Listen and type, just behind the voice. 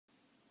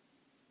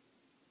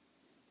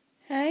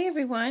Hi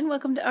everyone,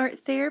 welcome to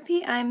Art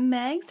Therapy. I'm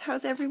Megs.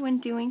 How's everyone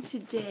doing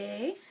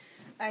today?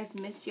 I've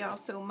missed y'all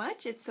so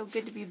much. It's so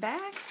good to be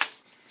back.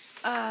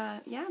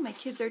 Yeah, my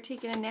kids are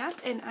taking a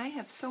nap and I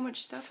have so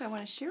much stuff I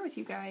want to share with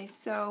you guys.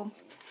 So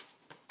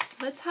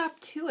let's hop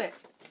to it.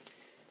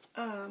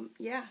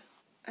 Yeah,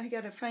 I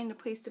gotta find a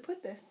place to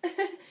put this.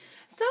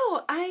 So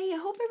I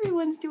hope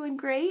everyone's doing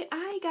great.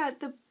 I got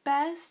the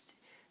best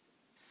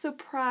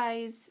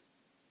surprise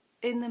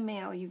in the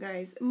mail, you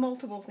guys.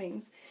 Multiple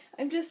things.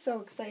 I'm just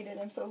so excited.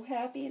 I'm so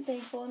happy and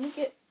thankful. Let me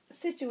get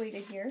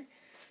situated here.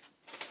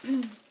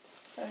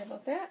 Sorry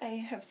about that. I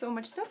have so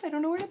much stuff I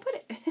don't know where to put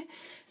it.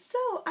 So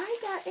I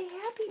got a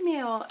happy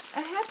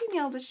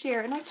mail to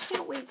share, and I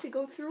can't wait to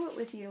go through it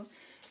with you.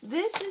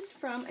 This is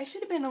from, I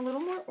should have been a little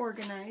more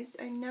organized.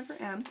 I never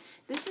am.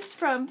 This is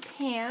from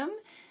PAM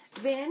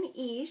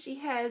VANEe. She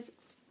has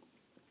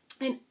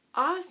an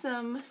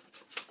awesome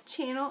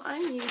channel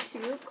on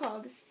YouTube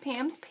called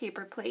Pam's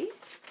Paper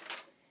Place.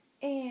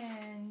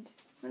 And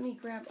let me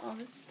grab all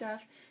this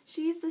stuff.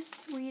 She's the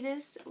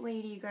sweetest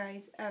lady, you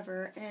guys,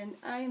 ever. And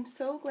I am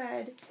so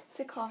glad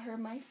to call her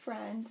my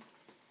friend.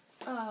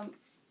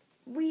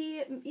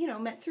 We,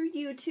 met through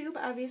YouTube,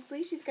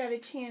 obviously. She's got a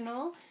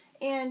channel.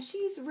 And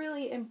she's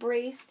really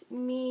embraced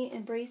me,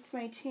 embraced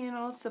my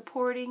channel,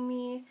 supporting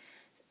me.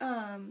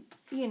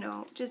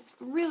 Just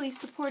really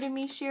supported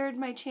me, shared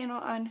my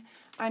channel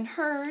on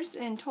hers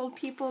and told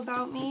people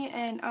about me.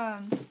 And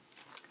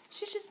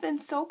she's just been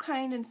so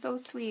kind and so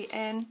sweet.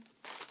 And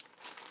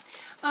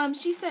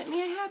she sent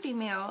me a happy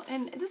mail,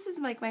 and this is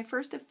like my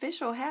first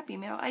official happy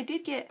mail. I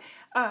did get,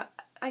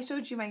 I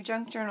showed you my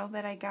junk journal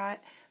that I got,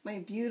 my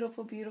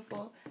beautiful,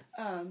 beautiful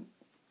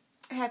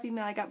happy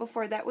mail I got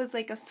before. That was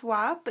like a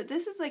swap, but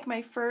this is like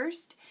my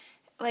first,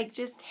 like,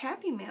 just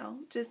happy mail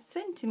just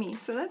sent to me,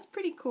 so that's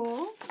pretty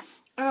cool.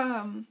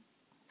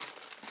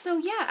 So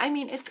yeah, I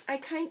mean,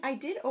 I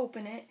did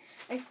open it.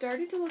 I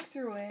started to look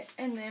through it,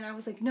 and then I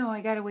was like, no,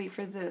 I gotta wait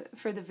for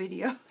the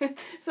video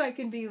so I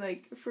can be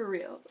like for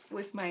real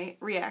with my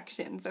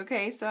reactions.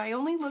 Okay, so I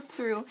only looked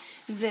through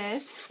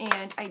this,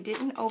 and I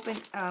didn't open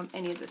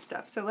any of the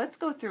stuff. So let's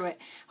go through it.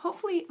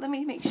 Hopefully, let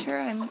me make sure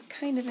I'm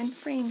kind of in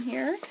frame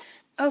here.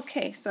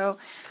 Okay, so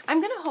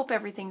I'm gonna hope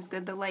everything's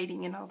good, the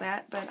lighting and all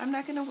that, but I'm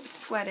not gonna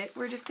sweat it.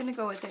 We're just gonna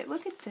go with it.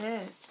 Look at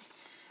this.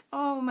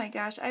 Oh my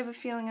gosh, I have a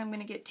feeling I'm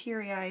gonna get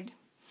teary-eyed.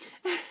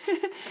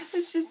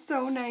 It's just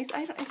so nice.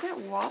 Is that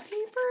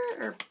wallpaper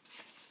or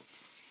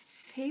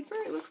paper?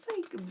 It looks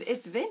like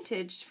it's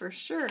vintage for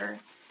sure.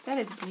 That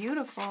is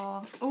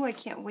beautiful. Oh, I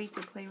can't wait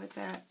to play with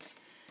that.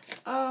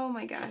 Oh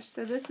my gosh.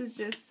 So this is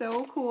just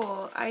so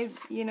cool.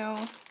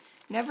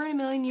 Never in a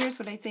million years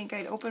would I think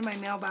I'd open my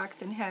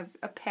mailbox and have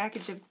a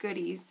package of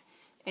goodies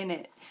in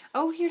it.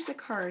 Oh, here's a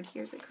card.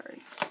 Here's a card.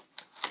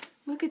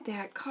 Look at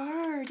that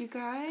card, you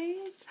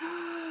guys.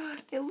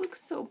 It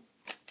looks so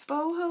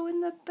boho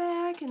in the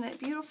back and that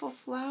beautiful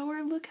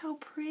flower. Look how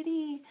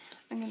pretty.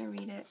 I'm going to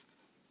read it.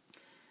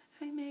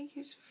 Hi Meg,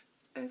 here's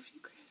a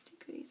few crafty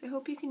goodies. I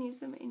hope you can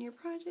use them in your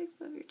projects.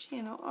 Love your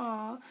channel.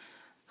 Aw.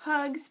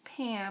 Hugs,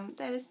 Pam.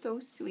 That is so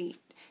sweet.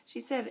 She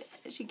said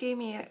she gave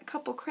me a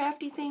couple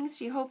crafty things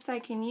she hopes I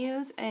can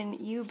use, and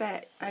you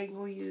bet I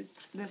will use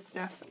this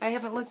stuff. I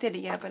haven't looked at it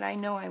yet, but I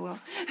know I will.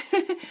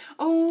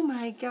 Oh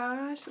my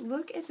gosh.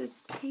 Look at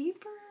this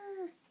paper.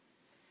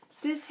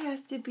 This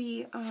has to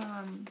be,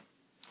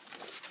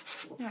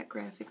 not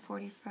Graphic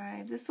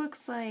 45. This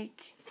looks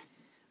like,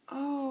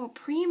 oh,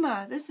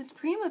 Prima. This is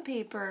Prima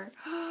paper.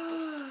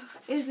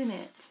 Isn't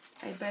it?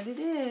 I bet it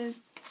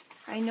is.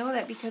 I know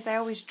that because I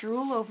always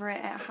drool over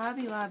it at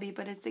Hobby Lobby,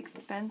 but it's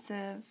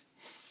expensive.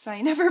 So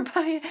I never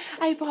buy it.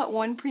 I bought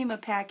one Prima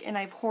pack and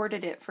I've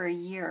hoarded it for a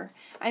year.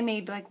 I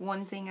made like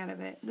one thing out of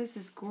it. This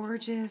is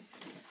gorgeous.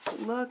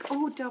 Look.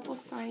 Oh,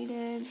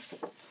 double-sided.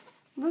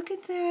 Look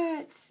at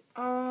that.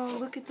 Oh,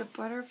 look at the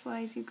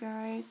butterflies, you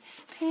guys.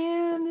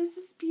 Pam, this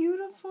is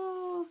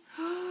beautiful.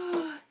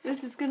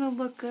 This is going to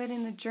look good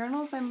in the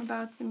journals I'm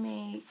about to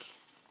make.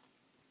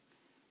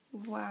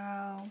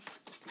 Wow.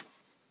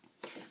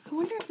 I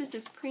wonder if this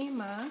is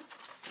Prima.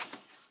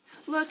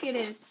 Look, it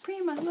is.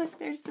 Prima, look,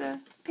 there's the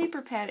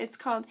paper pad. It's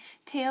called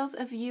Tales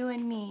of You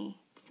and Me.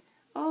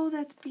 Oh,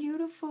 that's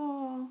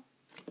beautiful.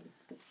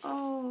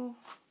 Oh.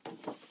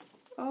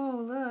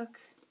 Oh, look.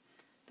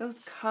 Those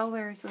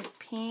colors, those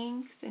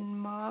pinks and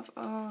mauve.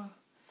 Oh,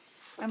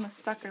 I'm a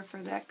sucker for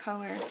that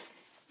color.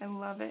 I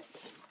love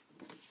it.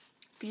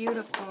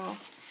 Beautiful.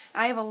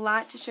 I have a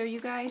lot to show you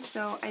guys,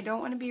 so I don't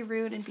want to be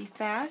rude and be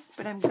fast,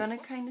 but I'm going to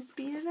kind of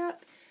speed it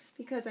up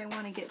because I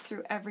want to get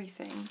through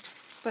everything.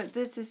 But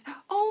this is,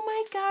 oh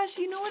my gosh,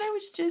 you know what I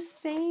was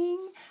just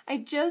saying? I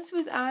just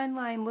was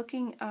online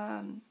looking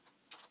up,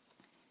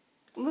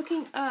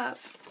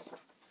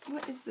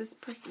 what is this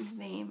person's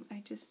name?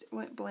 I just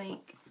went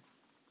blank.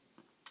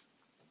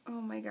 Oh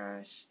my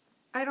gosh.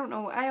 I don't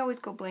know. I always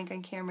go blank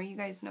on camera. You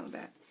guys know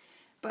that.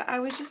 But I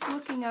was just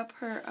looking up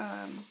her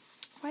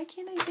Why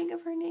can't I think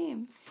of her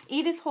name?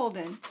 Edith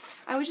Holden.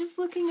 I was just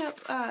looking up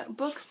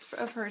books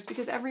of hers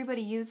because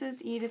everybody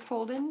uses Edith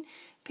Holden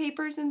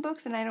papers and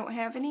books, and I don't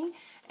have any.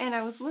 And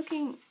I was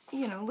looking,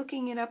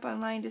 looking it up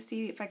online to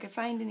see if I could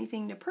find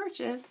anything to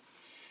purchase.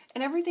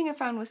 And everything I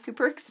found was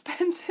super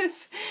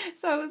expensive.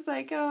 So I was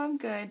like, oh, I'm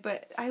good.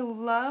 But I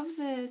love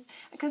this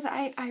because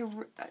I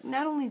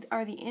not only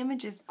are the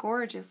images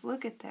gorgeous,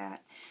 look at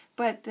that,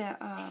 but the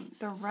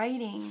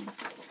writing,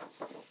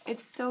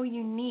 it's so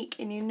unique.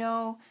 And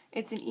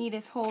it's an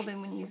Edith Holden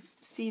when you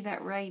see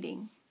that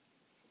writing.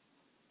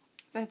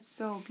 That's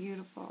so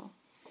beautiful.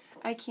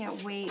 I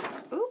can't wait.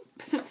 Oop.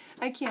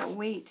 I can't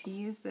wait to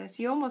use this.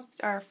 You almost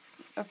are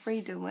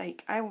afraid to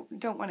I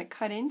don't want to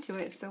cut into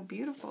it. It's so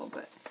beautiful,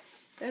 but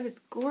that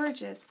is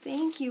gorgeous.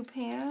 Thank you,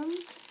 Pam.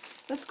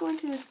 Let's go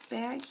into this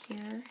bag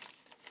here.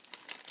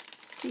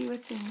 See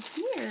what's in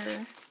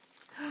here.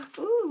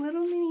 Ooh,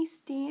 little mini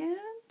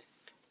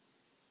stamps.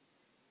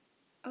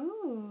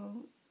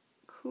 Oh,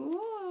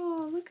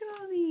 cool. Look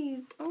at all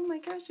these. Oh my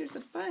gosh, there's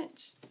a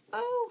bunch.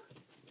 Oh,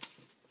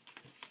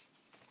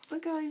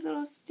 look at all these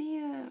little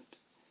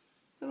stamps.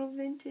 Little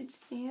vintage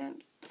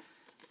stamps.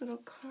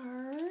 Little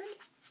card.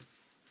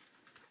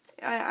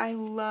 I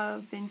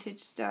love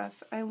vintage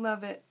stuff. I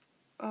love it.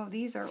 Oh,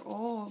 these are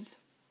old.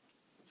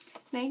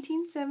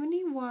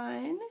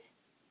 1971.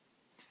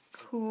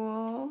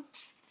 Cool.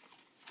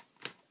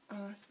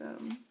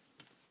 Awesome.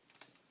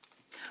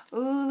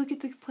 Oh, look at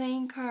the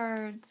playing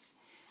cards.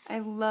 I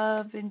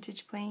love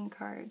vintage playing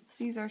cards.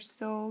 These are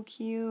so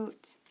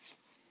cute.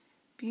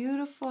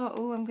 Beautiful.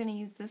 Oh, I'm going to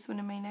use this one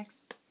in my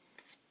next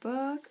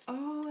book.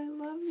 Oh, I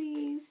love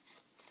these.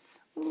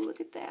 Oh, look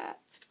at that.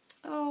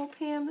 Oh,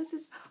 Pam, this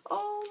is...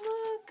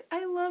 Oh, look.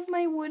 I love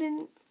my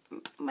wooden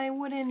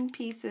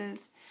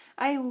pieces.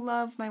 I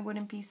love my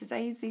wooden pieces. I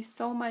use these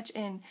so much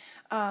in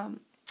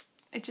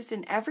just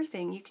in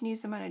everything. You can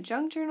use them on a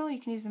junk journal. You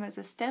can use them as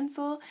a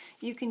stencil.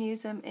 You can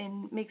use them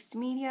in mixed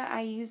media.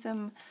 I use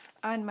them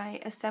on my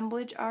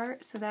assemblage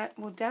art, so that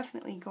will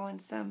definitely go in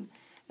some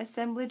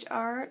assemblage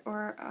art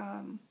or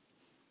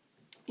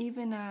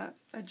even a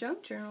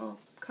junk journal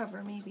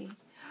cover maybe.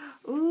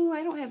 Ooh,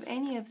 I don't have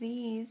any of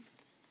these.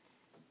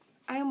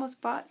 I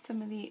almost bought some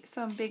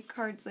big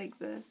cards like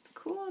this.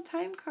 Cool,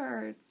 time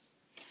cards.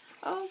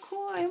 Oh,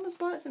 cool. I almost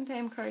bought some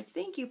time cards.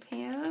 Thank you,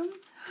 Pam.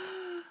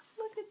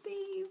 Look at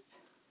these.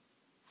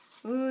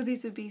 Ooh,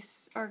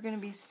 these are going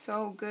to be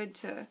so good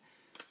to...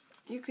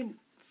 You can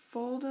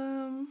fold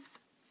them.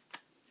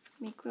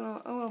 Make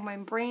little... Oh, my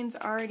brain's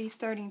already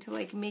starting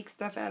to, make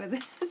stuff out of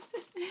this.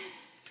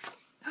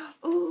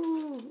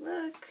 Ooh,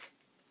 look.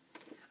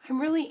 I'm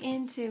really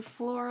into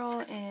floral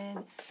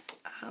and...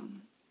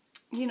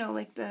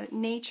 the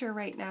nature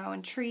right now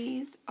and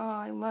trees. Oh,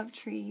 I love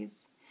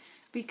trees.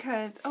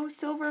 Because, I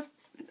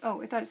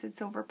thought it said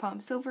silver palm.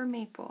 Silver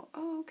maple.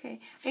 Oh, okay.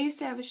 I used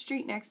to have a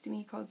street next to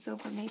me called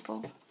Silver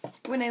Maple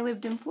when I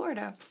lived in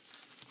Florida.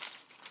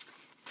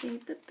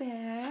 Save the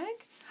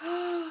bag.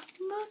 Oh,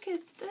 look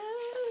at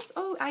this.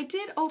 Oh, I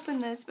did open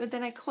this, but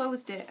then I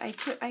closed it.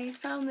 I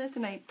found this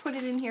and I put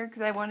it in here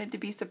because I wanted to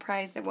be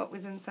surprised at what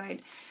was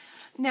inside.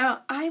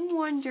 Now, I'm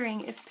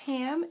wondering if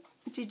Pam...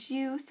 Did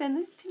you send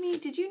this to me?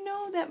 Did you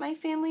know that my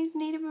family's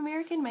Native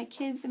American, my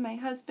kids and my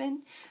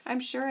husband?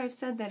 I'm sure I've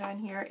said that on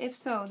here. If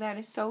so, that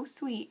is so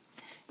sweet.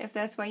 If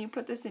that's why you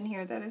put this in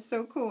here, that is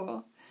so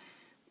cool.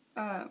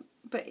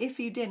 But if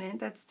you didn't,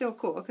 that's still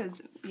cool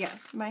because,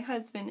 yes, my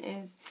husband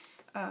is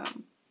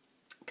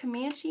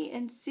Comanche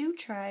and Sioux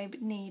tribe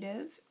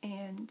Native,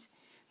 and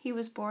he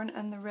was born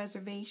on the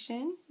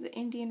reservation, the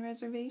Indian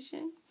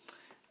reservation,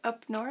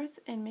 up north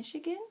in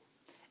Michigan.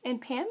 And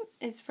Pam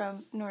is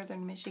from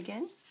northern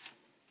Michigan.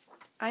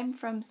 I'm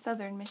from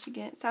southern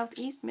Michigan,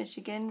 southeast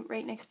Michigan,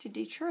 right next to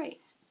Detroit.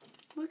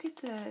 Look at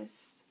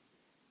this.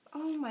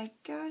 Oh my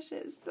gosh,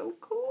 it is so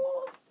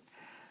cool.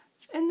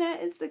 And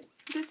this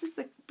is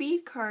the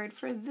bead card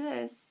for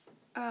this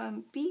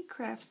bead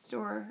craft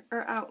store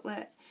or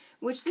outlet,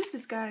 which this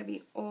has got to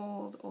be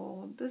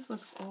old. This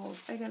looks old.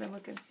 I gotta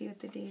look and see what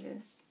the date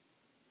is.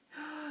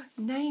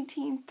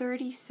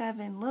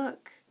 1937,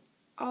 look.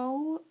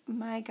 Oh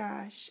my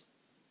gosh.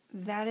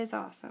 That is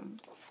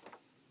awesome.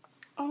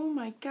 Oh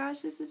my gosh,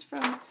 this is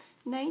from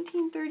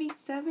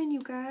 1937, you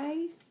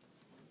guys.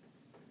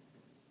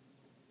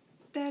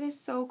 That is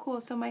so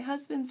cool. So my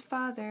husband's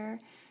father,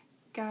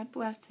 God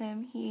bless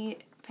him, he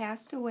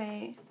passed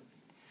away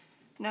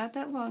not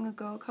that long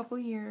ago, a couple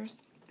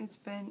years. It's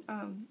been,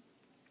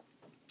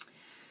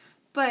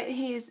 but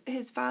his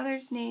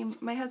father's name,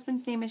 my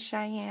husband's name is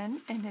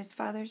Cheyenne, and his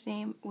father's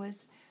name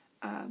was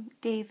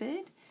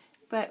David,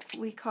 but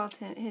we called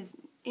him, his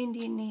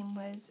Indian name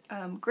was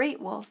Great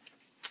Wolf,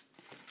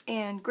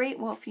 and Great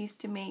Wolf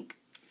used to make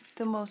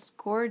the most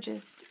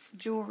gorgeous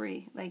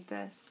jewelry like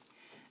this,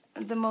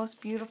 the most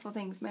beautiful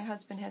things. My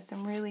husband has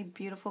some really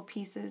beautiful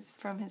pieces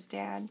from his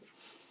dad.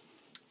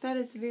 That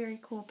is very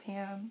cool,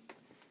 Pam.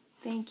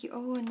 Thank you.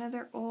 Oh,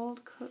 another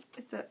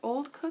it's an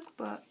old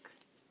cookbook.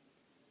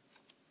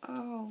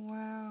 Oh,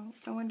 wow.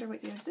 I wonder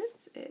what year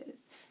this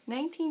is.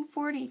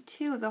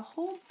 1942. The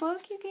whole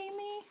book you gave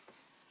me?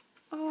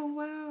 Oh,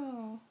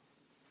 wow.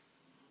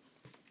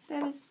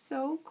 That is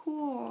so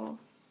cool.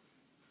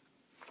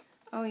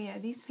 Oh, yeah,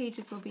 these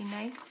pages will be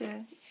nice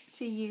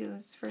to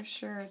use for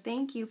sure.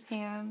 Thank you,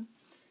 Pam.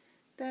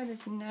 That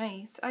is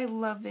nice. I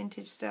love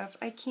vintage stuff.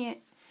 I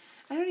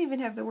don't even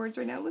have the words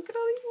right now. Look at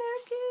all these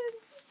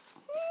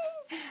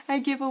napkins. I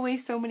give away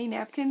so many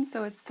napkins,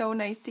 so it's so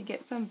nice to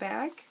get some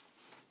back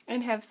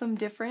and have some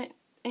different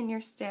in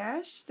your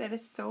stash. That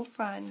is so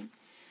fun.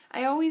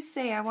 I always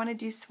say I want to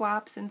do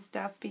swaps and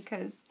stuff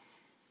because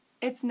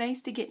it's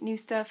nice to get new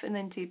stuff and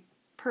then to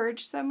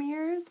purge some of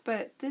yours,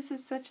 but this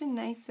is such a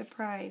nice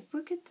surprise.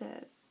 Look at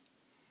this.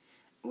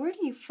 Where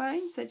do you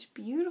find such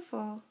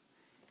beautiful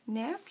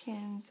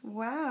napkins?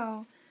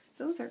 Wow,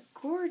 those are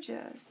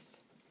gorgeous.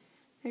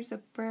 There's a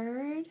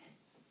bird.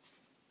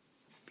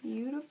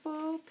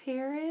 Beautiful.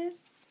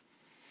 Paris.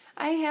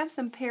 I have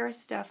some Paris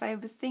stuff. I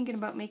was thinking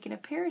about making a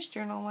Paris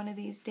journal one of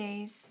these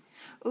days.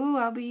 Ooh,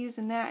 I'll be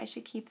using that. I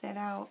should keep that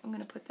out. I'm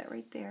going to put that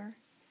right there.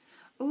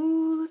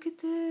 Ooh, look at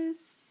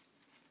this.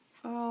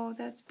 Oh,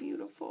 that's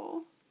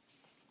beautiful.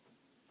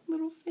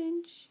 Little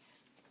finch.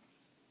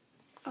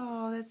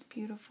 Oh, that's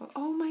beautiful.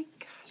 Oh my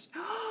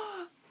gosh.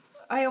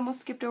 I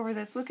almost skipped over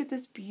this. Look at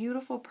this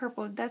beautiful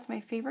purple. That's my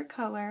favorite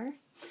color.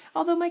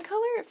 Although my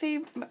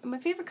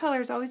favorite color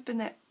has always been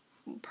that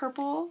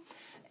purple.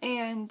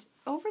 And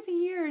over the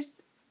years,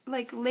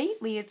 like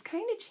lately, it's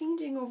kind of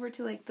changing over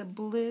to like the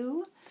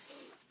blue.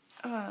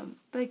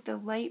 Like the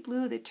light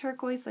blue, the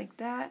turquoise, like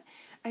that.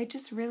 I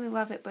just really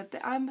love it, but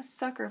I'm a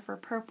sucker for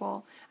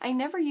purple. I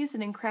never use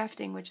it in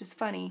crafting, which is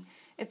funny.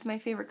 It's my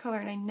favorite color,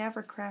 and I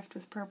never craft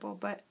with purple,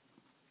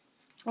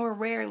 or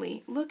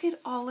rarely. Look at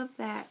all of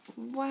that.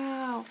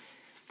 Wow.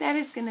 That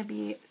is going to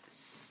be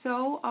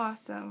so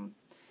awesome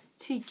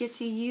to get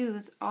to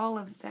use all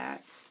of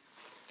that.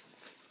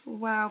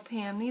 Wow,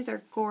 Pam, these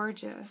are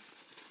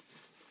gorgeous.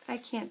 I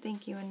can't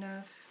thank you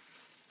enough.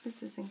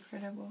 This is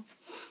incredible.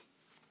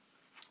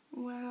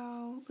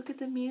 Wow, look at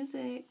the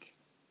music.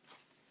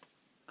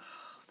 Oh,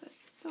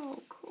 that's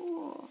so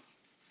cool.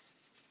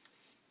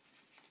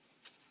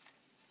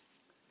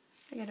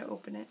 I gotta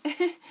open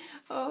it.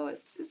 Oh,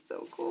 it's just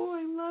so cool.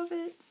 I love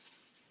it.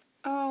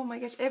 Oh my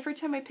gosh, every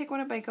time I pick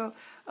one up I go,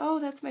 oh,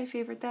 that's my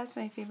favorite, that's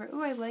my favorite.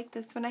 Oh, I like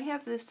this one. I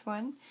have this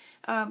one.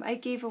 I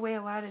gave away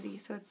a lot of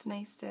these, so it's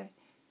nice to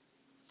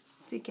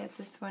get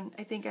this one.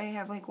 I think I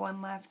have like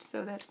one left,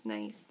 so that's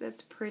nice.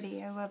 That's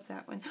pretty. I love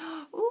that one.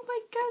 Oh my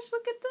gosh,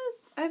 look at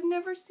this. I've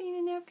never seen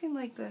a napkin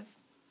like this.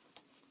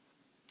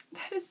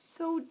 That is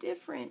so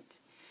different.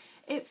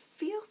 It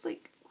feels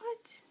like,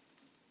 what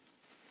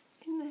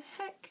in the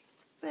heck?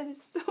 That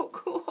is so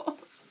cool.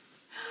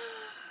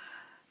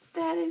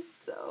 That is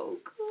so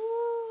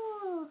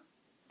cool.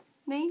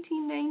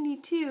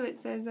 1992 it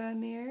says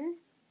on there.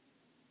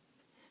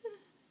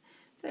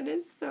 That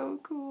is so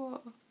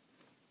cool.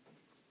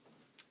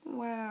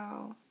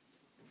 Wow.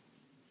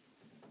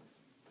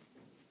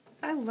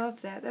 I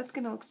love that. That's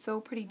going to look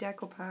so pretty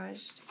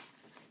decoupaged.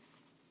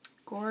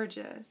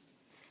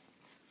 Gorgeous.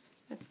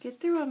 Let's get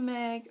through a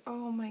Meg.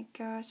 Oh my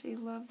gosh, I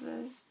love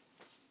this.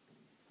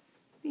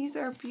 These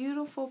are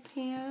beautiful,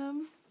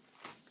 Pam.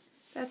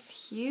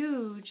 That's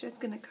huge. That's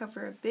going to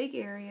cover a big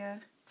area.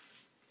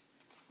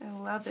 I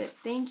love it.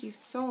 Thank you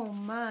so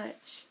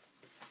much.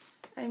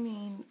 I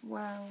mean,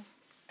 wow.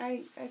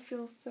 I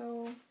feel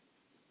so...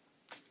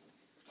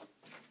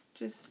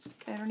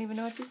 I don't even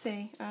know what to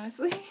say,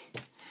 honestly.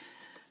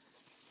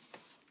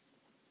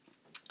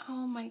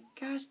 Oh my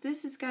gosh,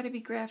 this has got to be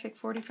graphic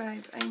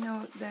 45. I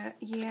know that.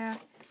 Yeah,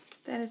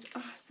 that is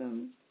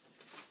awesome.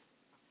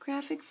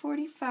 Graphic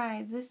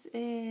 45. This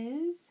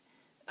is,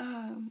 I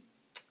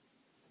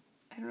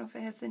don't know if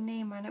it has the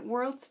name on it.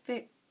 World's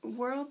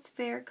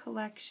Fair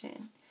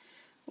Collection.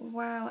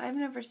 Wow, I've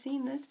never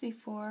seen this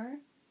before.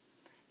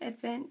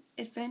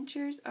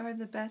 Adventures are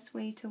the best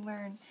way to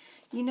learn.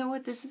 You know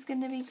what this is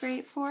going to be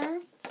great for?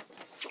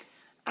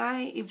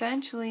 I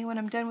eventually, when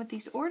I'm done with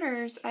these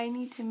orders, I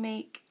need to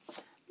make,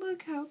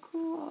 look how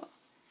cool,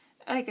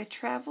 like a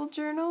travel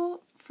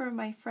journal for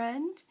my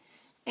friend.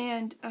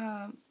 And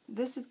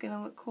this is going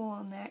to look cool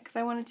on that because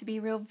I want it to be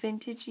real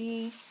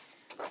vintagey,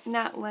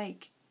 not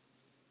like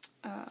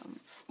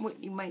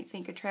what you might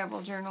think a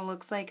travel journal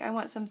looks like. I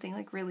want something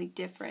like really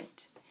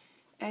different.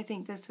 I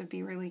think this would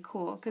be really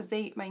cool because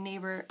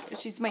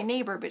she's my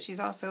neighbor, but she's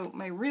also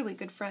my really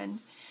good friend.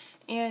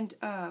 And,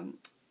 oh,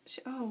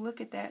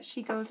 look at that.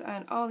 She goes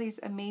on all these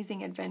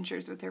amazing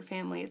adventures with her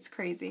family. It's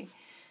crazy.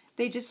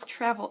 They just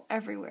travel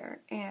everywhere.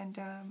 And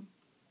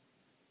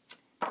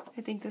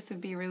I think this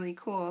would be really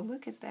cool.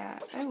 Look at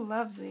that. I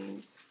love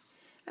these.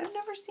 I've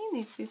never seen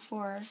these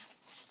before.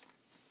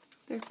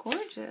 They're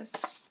gorgeous.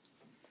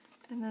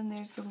 And then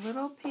there's the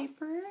little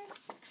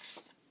papers.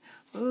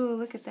 Ooh,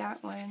 look at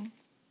that one.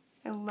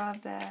 I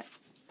love that.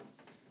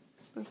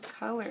 Those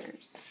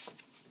colors.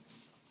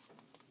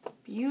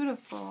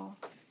 Beautiful.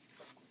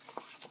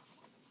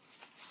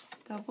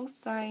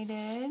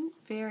 Double-sided.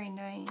 Very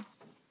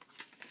nice.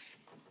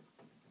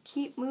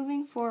 Keep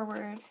moving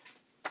forward.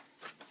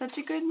 Such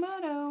a good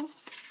motto.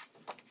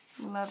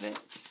 Love it.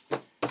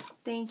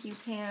 Thank you,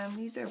 Pam.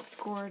 These are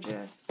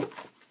gorgeous.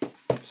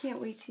 I can't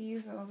wait to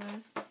use all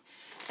this.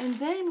 And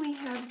then we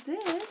have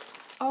this.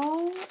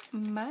 Oh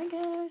my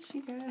gosh,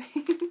 you guys.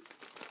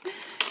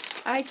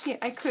 I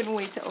couldn't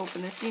wait to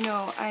open this. You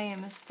know, I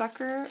am a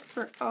sucker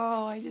for,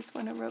 oh, I just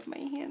want to rub my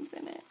hands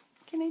in it.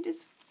 Can I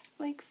just,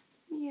 like,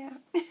 yeah.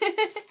 Oh,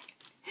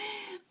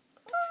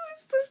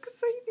 it's so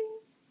exciting.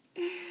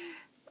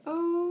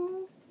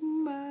 Oh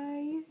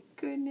my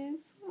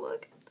goodness.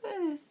 Look at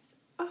this.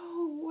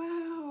 Oh,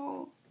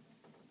 wow.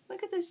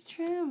 Look at this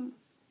trim.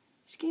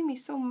 She gave me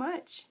so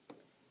much.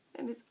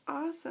 That is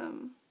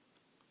awesome.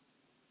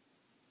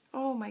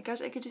 Oh my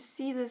gosh, I could just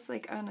see this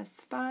like on a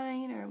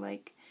spine or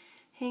like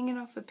hanging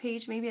off a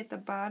page, maybe at the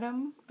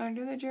bottom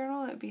under the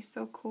journal. That'd be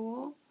so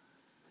cool.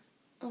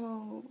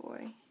 Oh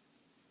boy.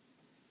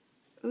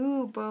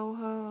 Ooh,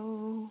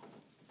 boho.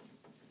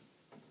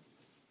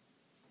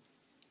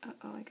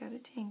 Uh-oh, I got a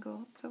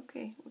tangle. It's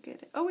okay, we'll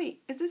get it. Oh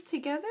wait, is this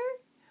together?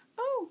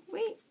 Oh,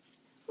 wait.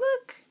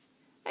 Look!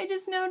 I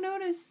just now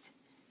noticed.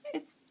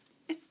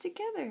 It's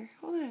together.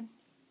 Hold on.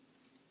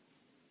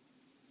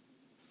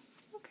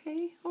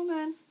 Okay, hold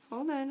on.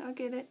 Hold on, I'll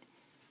get it.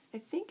 I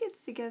think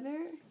it's together.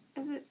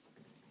 Is it?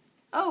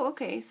 Oh,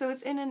 okay. So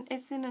it's in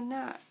a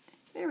knot.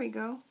 There we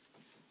go.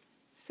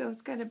 So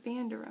it's got a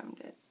band around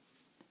it.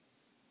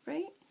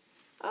 Right?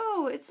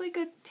 Oh, it's like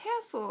a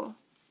tassel.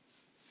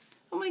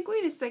 I'm like,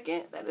 wait a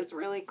second. That is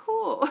really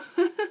cool.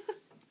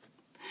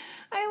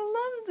 I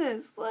love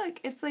this. Look,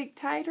 it's like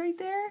tied right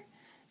there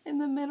in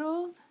the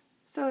middle.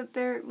 So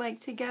they're like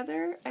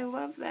together. I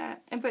love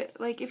that. But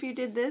like if you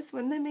did this,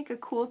 wouldn't that make a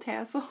cool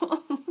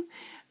tassel?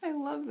 I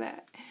love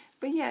that.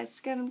 But yeah,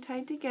 it's got them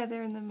tied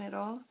together in the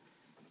middle.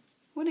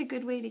 What a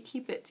good way to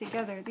keep it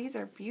together. These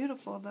are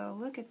beautiful though.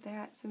 Look at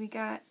that. So we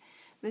got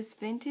this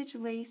vintage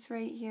lace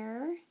right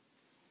here.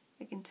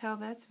 I can tell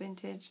that's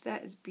vintage.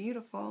 That is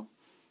beautiful.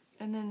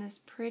 And then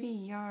this pretty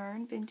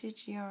yarn,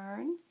 vintage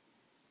yarn.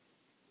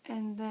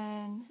 And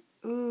then,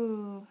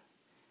 ooh,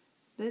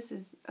 this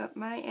is up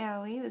my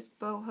alley, this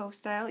boho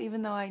style,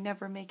 even though I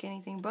never make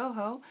anything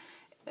boho.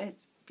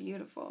 It's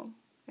beautiful.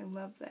 I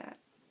love that.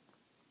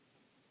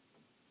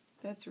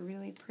 That's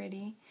really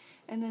pretty.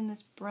 And then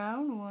this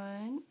brown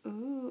one,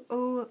 ooh,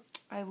 oh,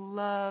 I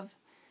love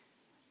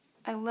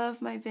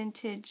my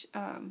vintage,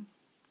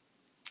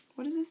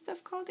 what is this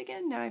stuff called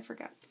again? Now I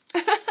forgot.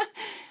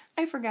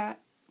 I forgot.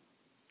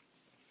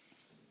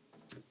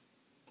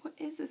 What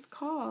is this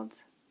called?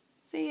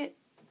 Say it.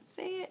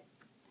 Say it.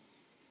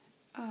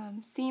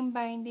 Seam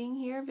binding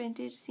here,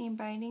 vintage seam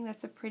binding.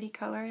 That's a pretty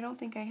color. I don't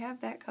think I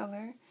have that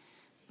color.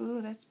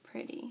 Ooh, that's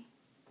pretty.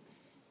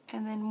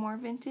 And then more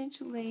vintage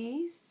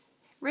lace.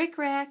 Rick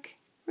Rack.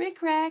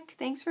 Rick Rack,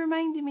 thanks for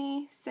reminding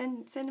me.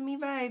 Sending me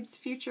vibes,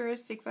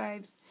 futuristic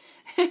vibes.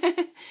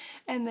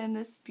 And then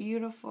this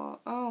beautiful,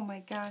 oh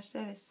my gosh,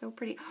 that is so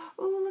pretty.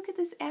 Oh, look at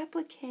this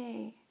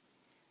applique.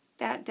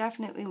 That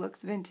definitely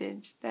looks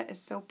vintage. That is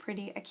so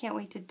pretty. I can't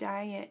wait to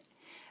dye it.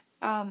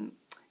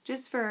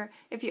 Just for,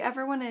 if you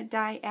ever want to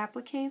dye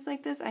appliques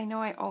like this, I know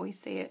I always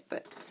say it,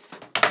 but,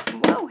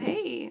 whoa,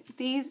 hey,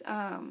 these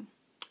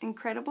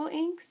incredible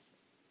inks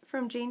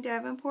from Jane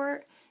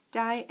Davenport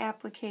dye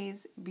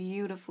appliques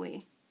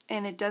beautifully,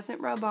 and it doesn't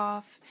rub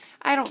off.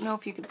 I don't know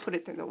if you could put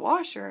it through the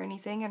washer or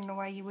anything. I don't know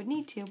why you would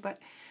need to, but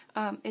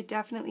it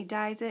definitely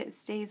dyes it. It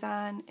stays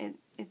on.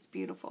 It's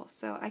beautiful,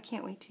 so I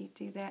can't wait to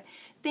do that.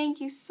 Thank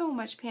you so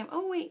much, Pam.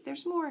 Oh, wait,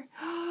 there's more.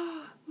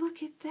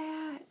 Look at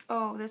that.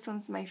 Oh, this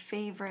one's my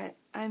favorite.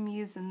 I'm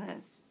using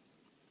this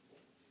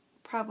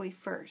probably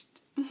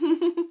first.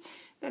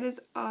 That is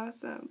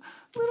awesome.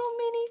 Little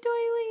mini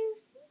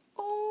doilies.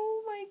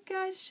 Oh my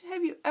gosh.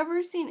 Have you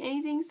ever seen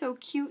anything so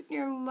cute in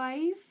your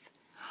life?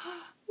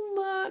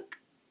 Look.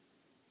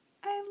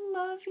 I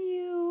love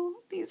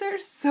you. These are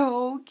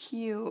so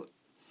cute.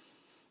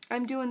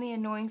 I'm doing the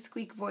annoying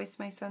squeak voice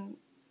my son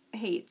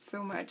hates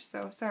so much,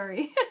 so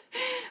sorry.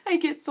 I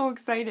get so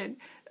excited.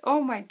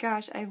 Oh my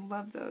gosh, I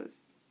love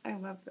those. I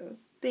love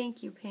those.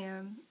 Thank you,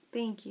 Pam.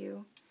 Thank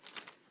you.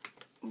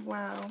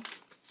 Wow.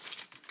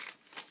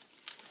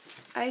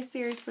 I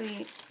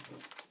seriously...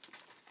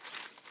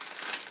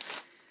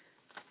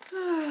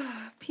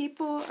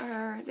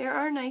 there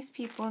are nice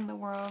people in the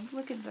world.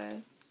 Look at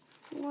this.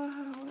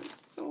 Wow,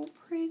 it's so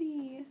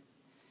pretty.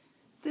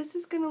 This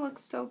is going to look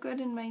so good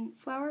in my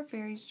Flower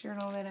Fairies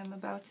journal that I'm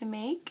about to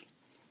make.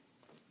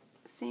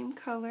 Same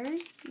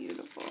colors.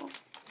 Beautiful.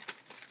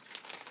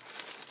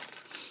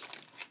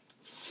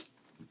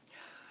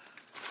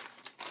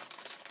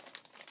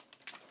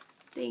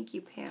 Thank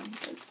you, Pam.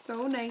 That's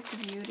so nice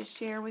of you to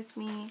share with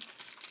me.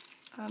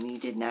 You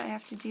did not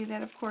have to do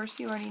that, of course.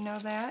 You already know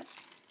that.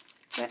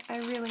 But I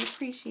really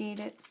appreciate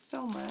it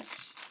so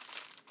much.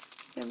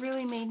 It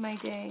really made my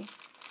day.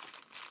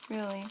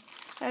 Really.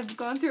 I've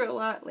gone through a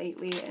lot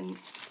lately, and,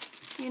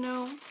 you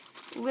know,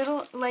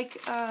 little,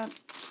 like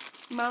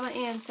Mama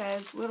Ann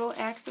says, little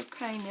acts of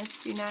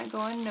kindness do not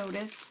go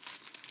unnoticed.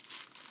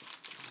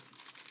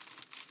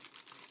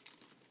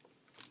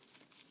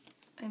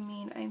 I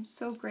mean, I'm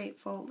so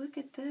grateful. Look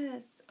at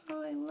this.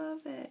 Oh, I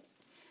love it.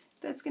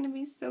 That's going to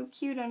be so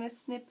cute on a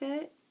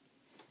snippet.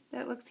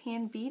 That looks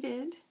hand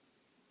beaded.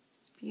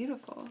 It's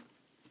beautiful.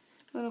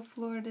 Little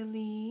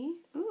fleur-de-lis.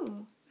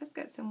 Ooh, that's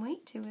got some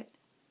weight to it.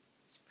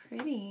 It's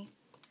pretty.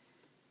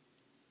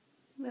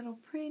 Little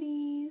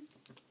pretties.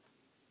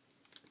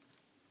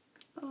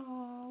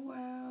 Oh,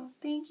 wow.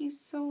 Thank you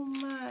so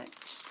much.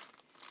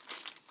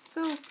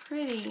 So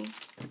pretty.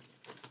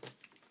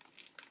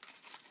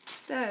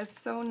 That is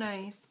so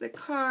nice. The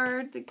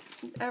card,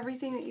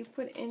 everything that you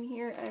put in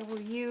here, I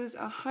will use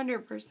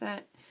 100%,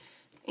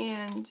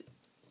 and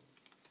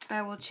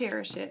I will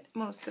cherish it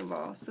most of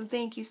all. So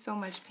thank you so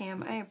much,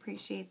 Pam. I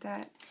appreciate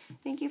that.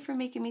 Thank you for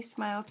making me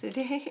smile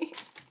today.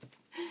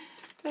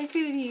 I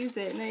couldn't use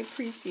it, and I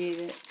appreciate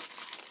it.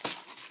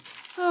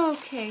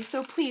 Okay,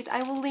 so please,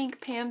 I will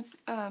link Pam's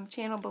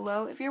channel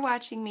below. If you're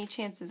watching me,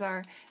 chances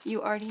are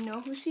you already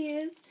know who she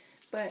is,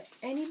 but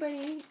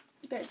anybody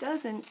that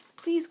doesn't,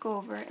 please go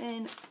over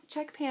and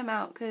check Pam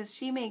out, because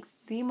she makes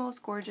the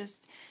most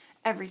gorgeous,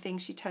 everything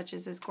she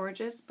touches is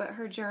gorgeous, but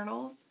her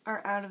journals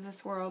are out of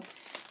this world.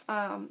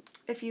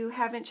 If you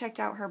haven't checked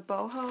out her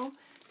boho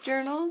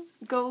journals,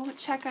 go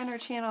check on her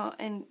channel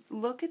and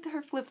look at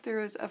her flip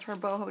throughs of her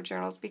boho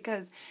journals,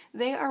 because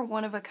they are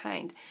one of a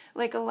kind.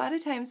 Like, a lot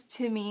of times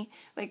to me,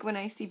 like when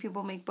I see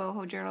people make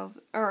boho journals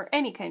or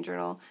any kind of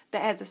journal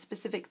that has a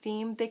specific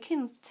theme, they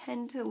can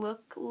tend to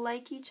look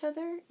like each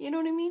other, you know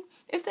what I mean,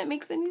 if that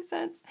makes any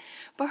sense.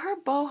 But her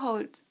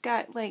boho's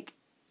got like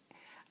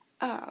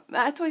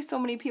that's why so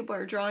many people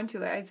are drawn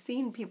to it. I've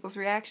seen people's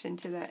reaction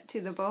to that,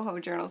 to the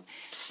boho journals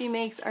she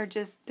makes are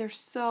just, they're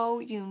so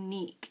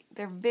unique.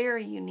 They're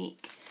very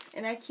unique.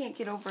 And I can't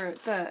get over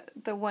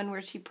the one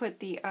where she put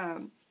the,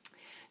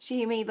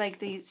 she made like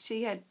these,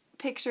 she had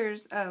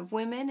pictures of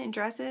women in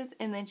dresses,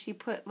 and then she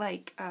put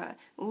like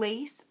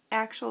lace,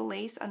 actual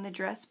lace on the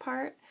dress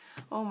part.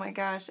 Oh my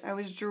gosh, I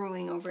was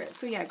drooling over it.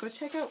 So yeah, go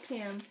check out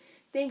Pam.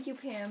 Thank you,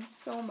 Pam,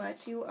 so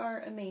much. You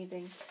are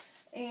amazing.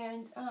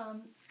 And,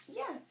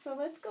 yeah, so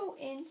let's go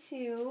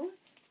into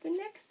the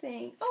next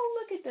thing. Oh,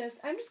 look at this.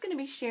 I'm just going to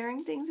be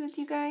sharing things with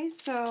you guys.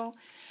 So,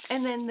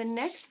 and then the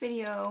next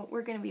video,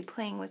 we're going to be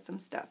playing with some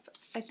stuff.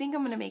 I think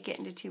I'm going to make it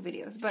into 2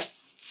 videos, but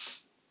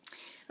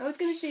I was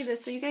going to show you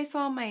this. So you guys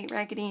saw my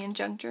Raggedy and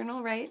Junk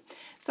journal, right?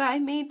 So I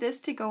made this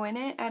to go in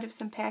it out of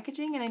some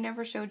packaging, and I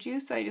never showed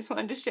you, so I just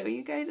wanted to show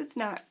you guys. It's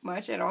not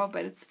much at all,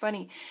 but it's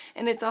funny.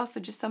 And it's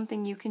also just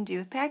something you can do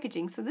with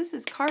packaging. So this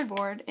is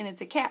cardboard, and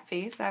it's a cat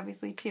face,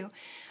 obviously, too.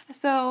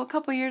 So a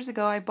couple years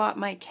ago, I bought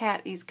my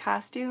cat these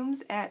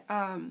costumes at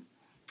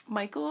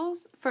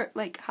Michael's for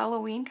like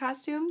Halloween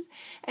costumes.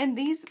 And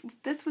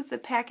this was the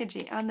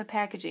packaging, on the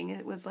packaging.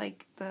 It was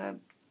like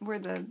where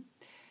the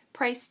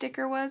price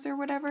sticker was or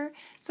whatever.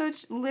 So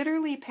it's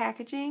literally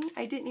packaging.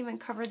 I didn't even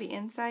cover the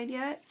inside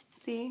yet.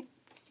 See?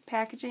 It's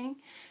packaging.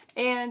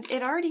 And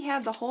it already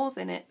had the holes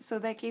in it, so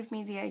that gave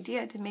me the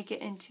idea to make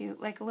it into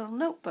like a little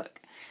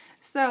notebook.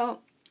 So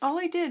all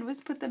I did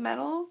was put the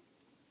metal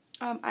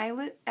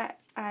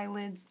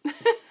eyelids.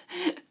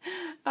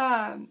 What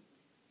are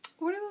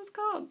those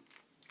called?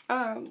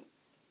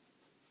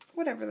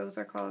 Whatever those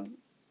are called.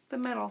 The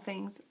metal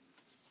things.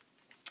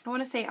 I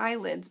want to say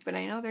eyelids, but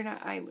I know they're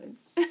not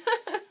eyelids.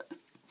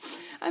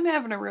 I'm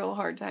having a real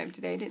hard time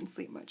today. I didn't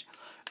sleep much.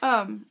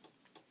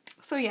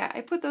 So yeah,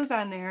 I put those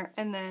on there,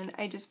 and then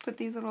I just put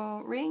these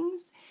little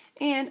rings,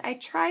 and I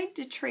tried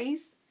to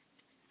traced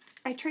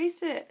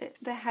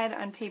the head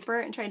on paper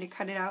and tried to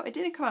cut it out. It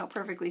didn't come out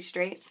perfectly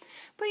straight,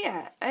 but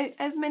yeah,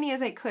 as many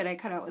as I could, I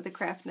cut out with a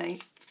craft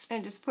knife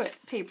and just put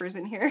papers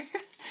in here.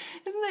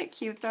 Isn't that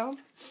cute though?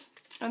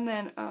 And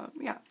then,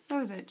 yeah, that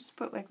was it. Just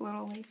put like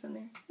little lace in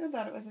there. I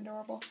thought it was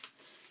adorable.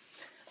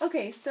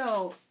 Okay,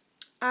 so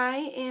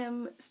I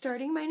am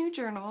starting my new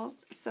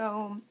journals,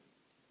 so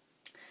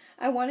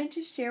I wanted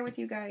to share with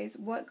you guys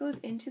what goes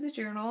into the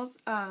journals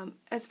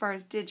as far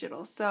as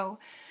digital. So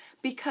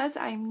because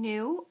I'm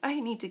new, I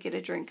need to get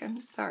a drink. I'm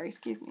sorry,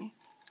 excuse me.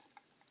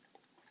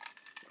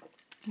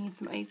 I need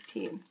some iced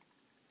tea.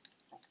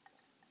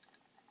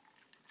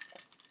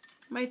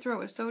 My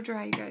throat is so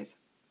dry, you guys.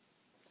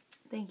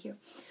 Thank you.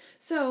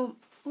 So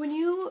when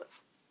you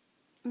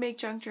make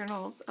junk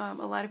journals, a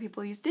lot of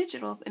people use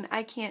digitals, and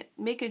I can't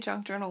make a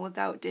junk journal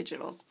without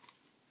digitals.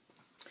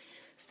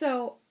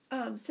 So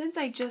since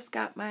I just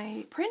got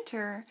my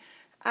printer,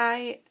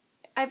 I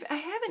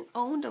haven't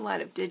owned a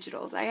lot of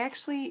digitals. I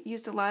actually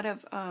used a lot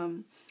of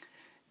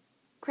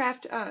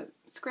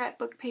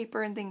scrapbook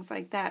paper and things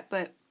like that,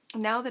 but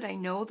now that I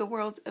know the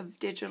world of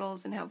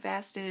digitals and how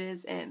vast it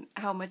is and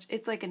how much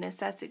it's like a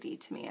necessity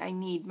to me, I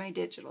need my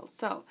digitals.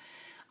 So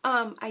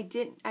I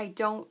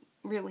don't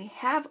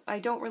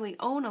really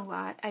own a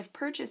lot. I've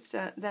purchased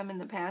them in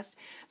the past,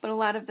 but a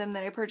lot of them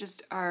that I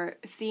purchased are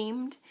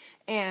themed,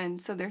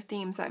 and so they're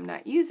themes I'm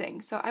not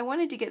using. So I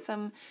wanted to get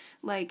some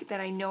like that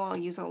I know I'll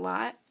use a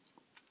lot,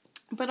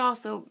 but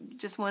also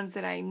just ones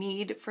that I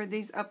need for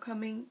these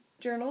upcoming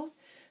journals.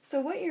 So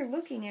what you're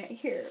looking at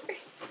here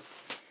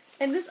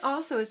And this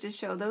also is to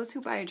show those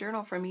who buy a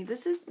journal from me.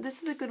 This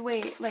is a good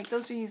way, like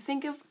those of you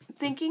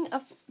thinking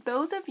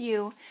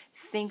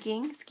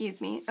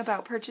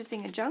about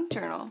purchasing a junk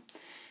journal.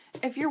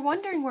 If you're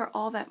wondering where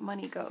all that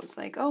money goes,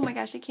 like, oh my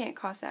gosh, it can't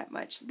cost that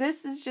much.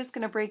 This is just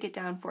going to break it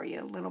down for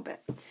you a little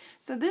bit.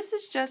 So this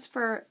is just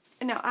for,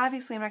 now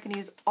obviously I'm not going to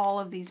use all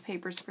of these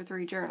papers for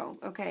 3 journals,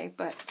 okay,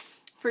 but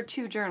for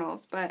 2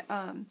 journals, but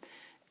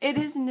it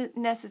is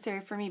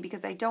necessary for me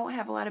because I don't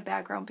have a lot of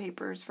background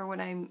papers for what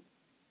I'm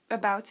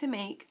about to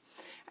make.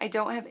 I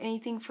don't have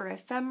anything for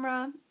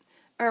ephemera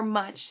or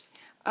much.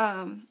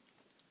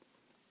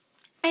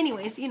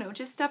 Anyways, you know,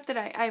 just stuff that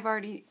I've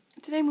already,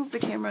 did I move the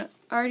camera?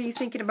 Already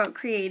thinking about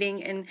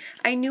creating, and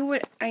I know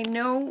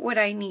what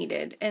I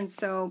needed. And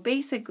so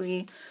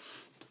basically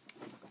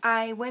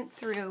I went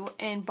through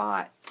and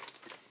bought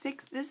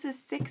this is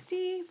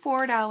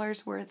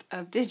 $64 worth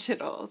of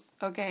digitals,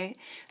 okay?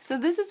 So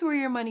this is where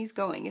your money's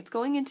going. It's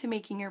going into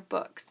making your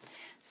books.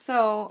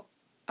 So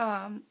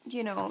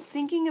you know,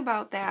 thinking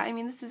about that, I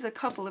mean, this is a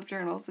couple of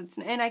journals,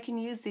 and I can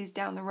use these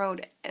down the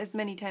road as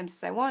many times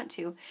as I want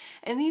to.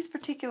 And these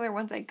particular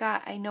ones I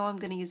got, I know I'm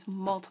going to use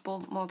multiple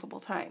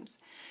times.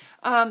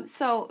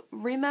 So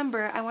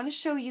remember, I want to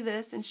show you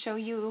this and show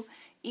you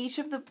each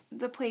of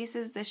the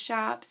places, the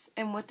shops,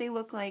 and what they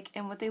look like,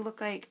 and what they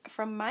look like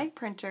from my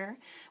printer,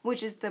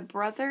 which is the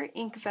Brother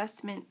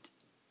Inkvestment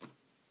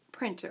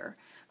printer.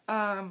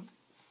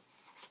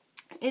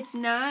 It's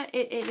not,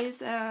 it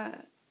is a...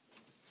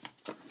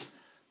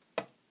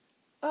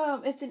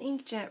 it's an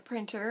inkjet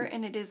printer,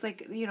 and it is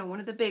like, you know, one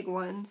of the big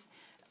ones.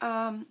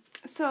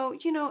 So,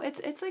 you know,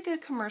 it's like a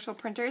commercial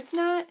printer. It's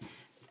not,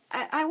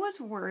 I was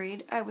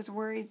worried. I was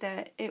worried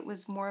that it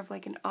was more of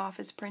like an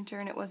office printer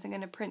and it wasn't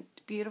going to print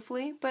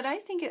beautifully, but I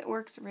think it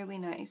works really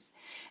nice.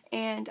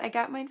 And I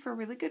got mine for a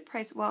really good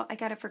price. Well, I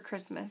got it for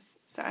Christmas,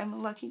 so I'm a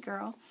lucky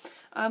girl.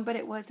 But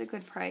it was a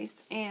good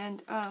price,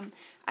 and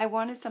I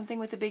wanted something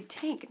with a big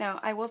tank. Now,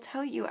 I will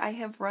tell you, I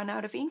have run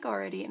out of ink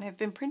already, and I've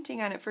been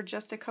printing on it for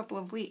just a couple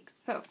of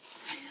weeks. So,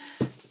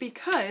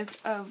 because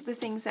of the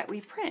things that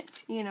we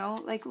print, you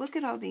know, like look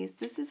at all these.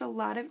 This is a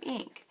lot of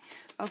ink,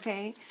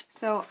 okay?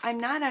 So, I'm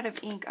not out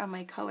of ink on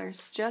my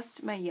colors,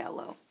 just my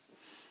yellow.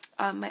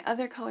 My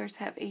other colors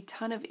have a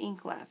ton of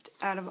ink left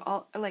out of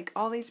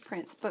all these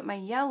prints, but my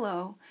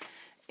yellow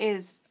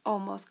is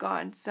almost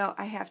gone, so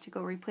I have to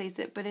go replace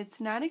it. But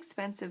it's not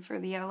expensive for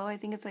the yellow. I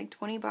think it's like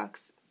 20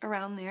 bucks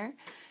around there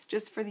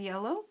just for the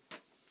yellow.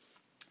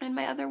 And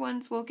my other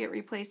ones will get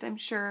replaced. I'm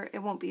sure it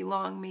won't be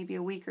long, maybe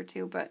a week or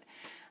two, but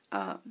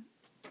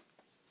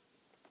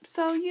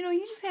so, you know,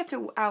 you just have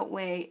to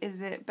outweigh, is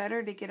it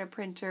better to get a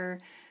printer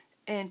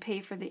and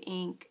pay for the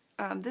ink?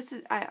 This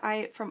is,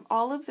 from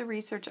all of the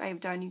research I've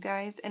done, you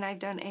guys, and I've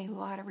done a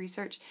lot of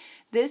research,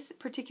 this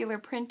particular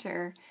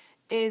printer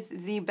is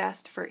the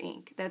best for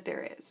ink that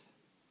there is.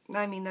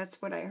 I mean, that's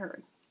what I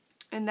heard.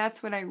 And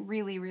that's what I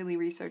really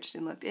researched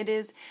and looked. It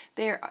is,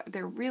 they're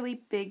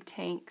really big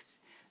tanks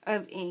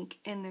of ink,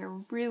 and they're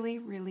really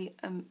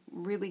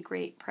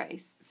great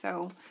price.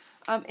 So,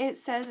 it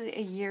says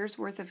a year's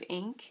worth of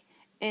ink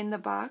in the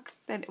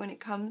box, that when it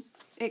comes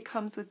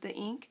with the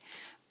ink,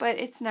 but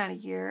it's not a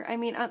year. I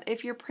mean,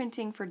 if you're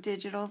printing for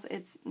digitals,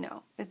 it's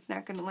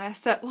not going to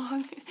last that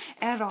long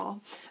at all.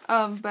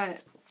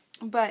 But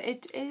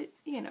it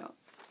you know,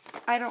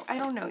 I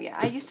don't know yet.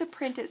 I used to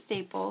print at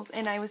Staples,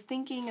 and I was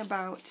thinking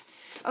about,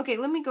 okay,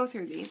 let me go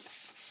through these.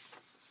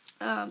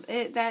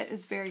 That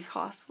is very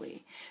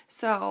costly.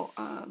 So,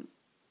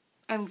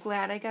 I'm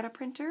glad I got a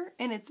printer,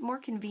 and it's more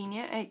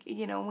convenient.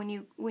 You know, when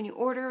you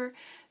order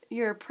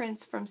your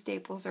prints from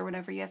Staples or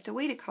whatever, you have to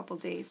wait a couple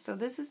days. So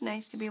this is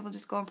nice to be able to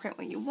just go and print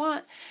what you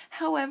want.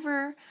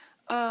 However,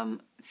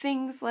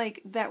 things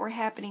like that were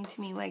happening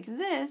to me like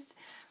this,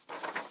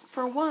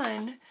 for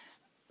one,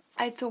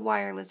 it's a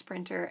wireless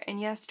printer, and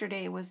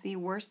yesterday was the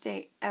worst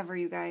day ever,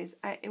 you guys.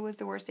 It was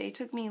the worst day. It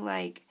took me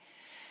like,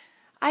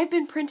 I've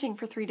been printing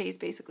for 3 days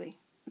basically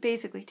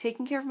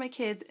taking care of my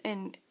kids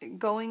and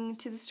going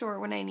to the store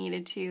when I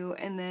needed to,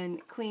 and then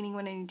cleaning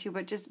when I needed to,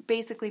 but just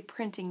basically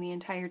printing the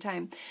entire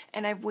time.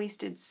 And I've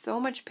wasted so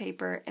much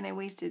paper, and I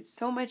wasted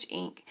so much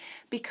ink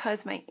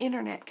because my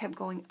internet kept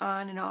going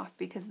on and off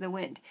because of the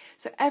wind.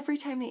 So every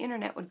time the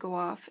internet would go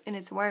off, and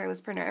it's a wireless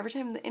printer, every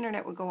time the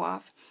internet would go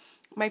off,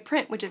 my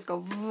print would just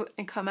go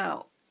and come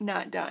out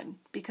not done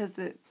because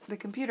the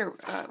computer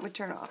would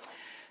turn off.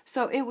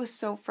 So it was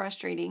so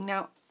frustrating.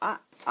 Now,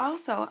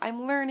 also,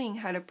 I'm learning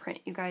how to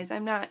print, you guys.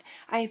 I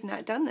have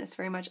not done this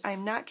very much.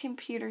 I'm not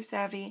computer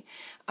savvy.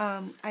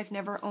 I've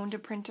never owned a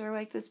printer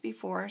like this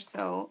before.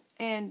 So,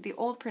 and the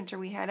old printer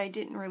we had, I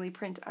didn't really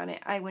print on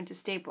it. I went to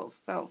Staples.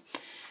 So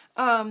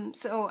I'm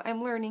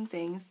learning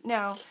things.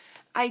 Now,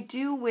 I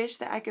do wish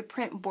that I could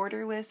print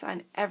borderless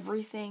on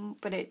everything,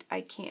 but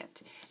I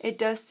can't. It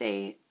does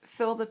say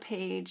fill the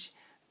page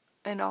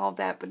and all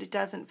that, but it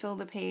doesn't fill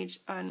the page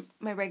on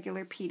my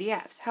regular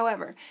PDFs.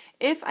 However,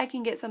 if I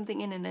can get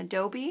something in an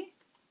Adobe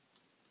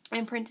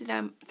and print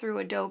it through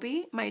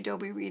Adobe, my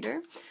Adobe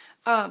Reader,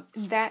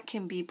 that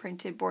can be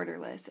printed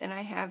borderless, and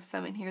I have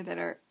some in here that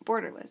are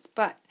borderless.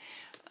 But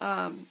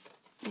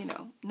you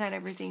know, not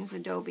everything's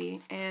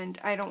Adobe, and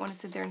I don't want to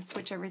sit there and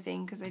switch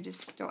everything because I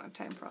just don't have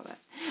time for all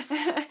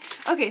that.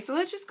 Okay, so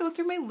let's just go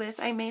through my list.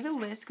 I made a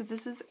list because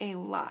this is a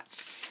lot,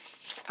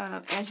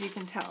 as you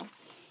can tell.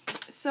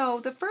 So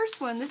the first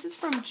one, this is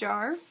from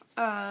Jarf.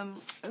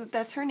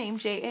 That's her name,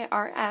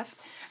 J-A-R-F,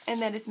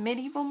 and that is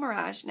Medieval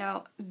Mirage.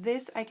 Now,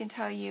 this, I can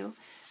tell you,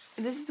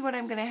 this is what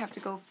I'm going to have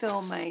to go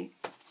fill my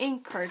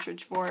ink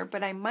cartridge for,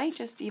 but I might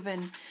just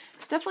even,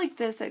 stuff like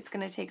this that's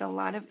going to take a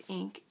lot of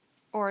ink,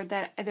 or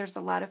that there's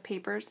a lot of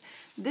papers.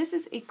 This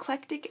is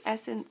Eclectic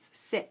Essence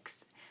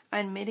 6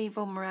 on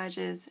Medieval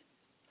Mirage's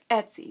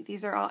Etsy.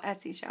 These are all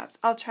Etsy shops.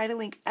 I'll try to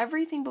link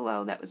everything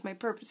below. That was my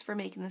purpose for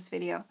making this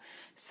video.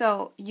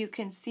 So you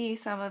can see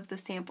some of the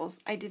samples.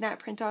 I did not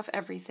print off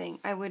everything.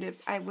 I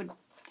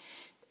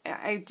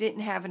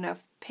didn't have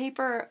enough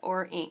paper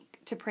or ink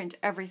to print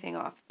everything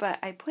off, but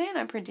I plan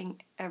on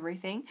printing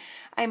everything.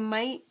 I'm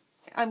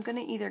going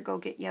to either go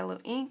get yellow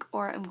ink,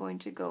 or I'm going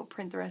to go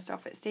print the rest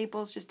off at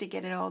Staples just to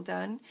get it all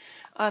done,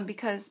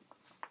 because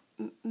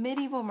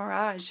Medieval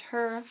Mirage,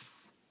 her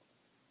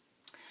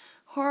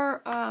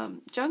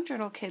junk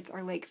journal kits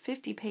are like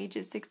 50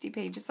 pages, 60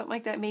 pages, something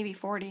like that, maybe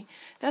 40.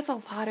 That's a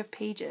lot of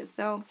pages.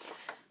 So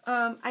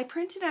I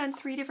printed on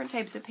 3 different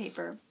types of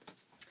paper.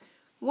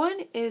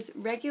 One is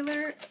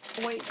regular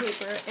white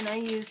paper, and I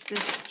used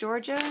this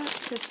Georgia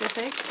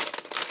Pacific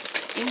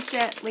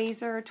Inkjet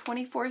Laser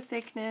 24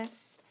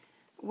 thickness,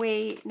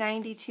 weight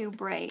 92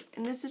 bright.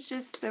 And this is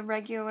just the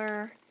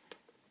regular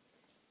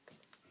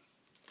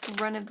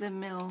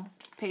run-of-the-mill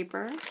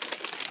paper.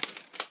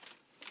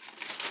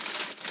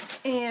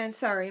 And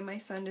sorry, my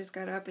son just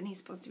got up and he's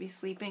supposed to be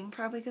sleeping,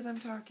 probably because I'm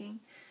talking.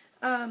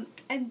 And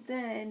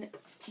then,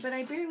 but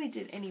I barely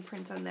did any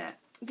prints on that.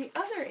 The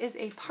other is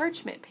a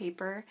parchment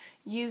paper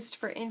used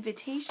for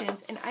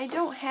invitations, and I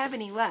don't have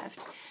any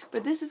left,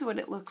 but this is what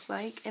it looks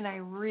like, and I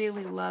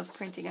really love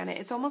printing on it.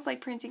 It's almost like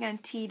printing on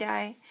tea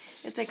dye.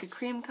 It's like a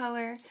cream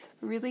color,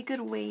 really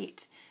good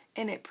weight,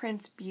 and it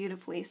prints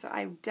beautifully, so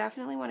I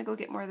definitely want to go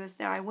get more of this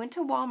now. I went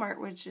to Walmart,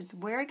 which is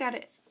where I got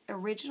it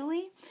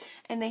originally,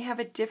 and they have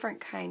a different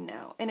kind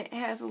now, and it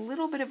has a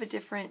little bit of a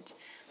different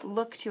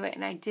look to it,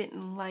 and I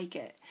didn't like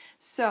it.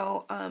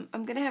 So I'm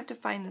going to have to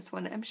find this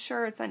one. I'm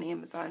sure it's on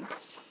Amazon.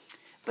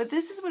 But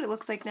this is what it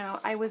looks like now.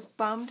 I was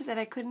bummed that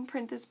I couldn't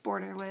print this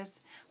borderless,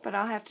 but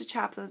I'll have to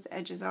chop those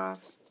edges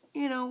off.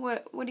 You know,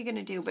 what are you going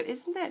to do? But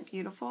isn't that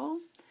beautiful?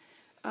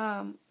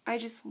 I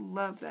just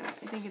love that.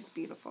 I think it's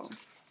beautiful.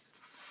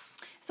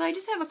 So I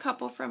just have a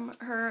couple from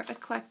her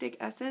Eclectic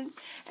Essence,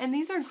 and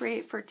these are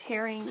great for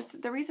tearing.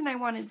 The reason I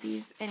wanted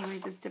these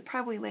anyways is to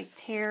probably like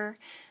tear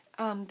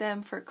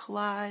them for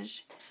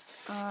collage,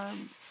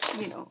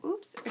 you know,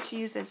 oops, or to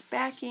use as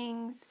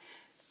backings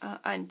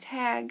on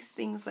tags,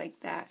 things like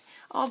that.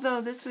 Although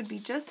this would be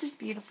just as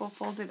beautiful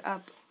folded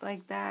up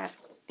like that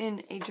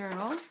in a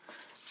journal,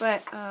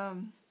 but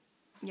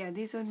yeah,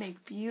 these would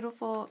make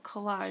beautiful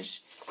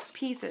collage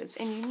pieces,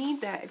 and you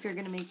need that if you're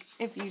going to make,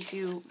 if you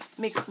do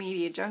mixed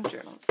media junk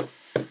journals.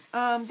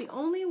 The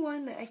only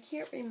one that I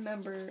can't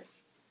remember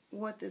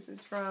what this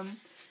is from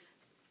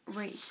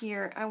right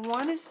here, I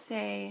want to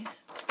say,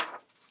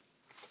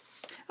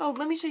 oh,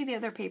 let me show you the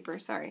other paper,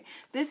 sorry.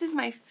 This is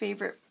my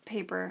favorite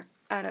paper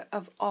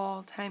of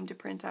all time to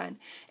print on.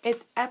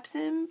 It's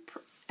Epson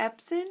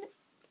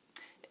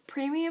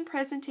Premium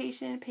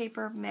Presentation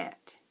Paper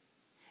Matte.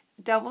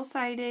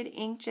 Double-sided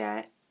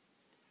inkjet.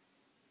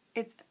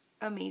 It's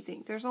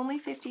amazing. There's only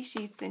 50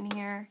 sheets in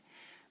here.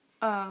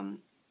 It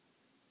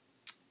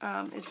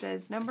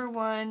says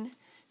 #1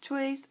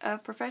 choice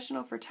of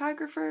professional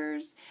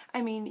photographers.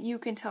 I mean, you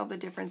can tell the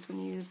difference when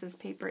you use this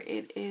paper.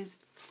 It is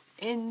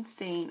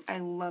insane. I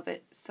love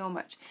it so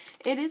much.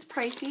 It is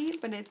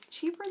pricey, but it's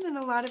cheaper than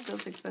a lot of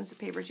those expensive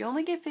papers. You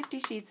only get 50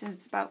 sheets, and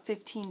it's about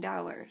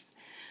 $15.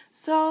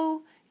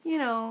 So, you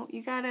know,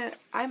 you gotta,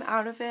 I'm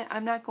out of it.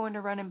 I'm not going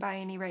to run and buy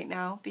any right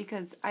now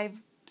because I've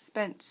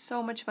spent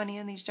so much money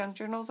on these junk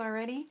journals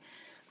already.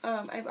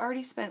 I've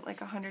already spent like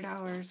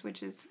 $100,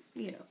 which is,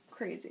 you know,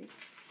 crazy.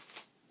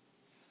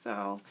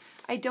 So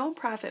I don't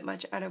profit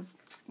much out of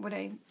what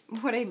I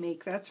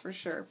make, that's for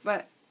sure.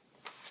 But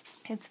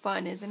it's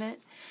fun, isn't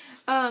it?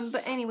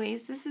 But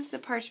anyways, this is the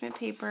parchment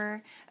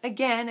paper.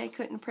 Again, I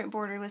couldn't print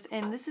borderless,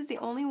 and this is the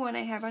only one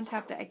I have on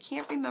top that I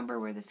can't remember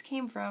where this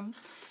came from.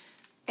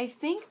 I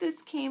think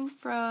this came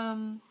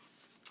from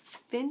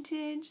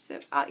Vintage, so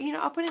you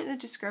know, I'll put it in the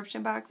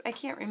description box. I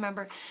can't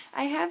remember.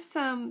 I have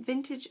some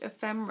vintage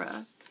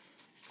ephemera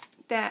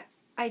that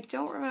I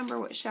don't remember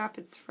what shop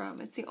it's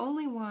from. It's the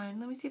only one.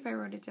 Let me see if I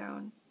wrote it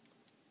down.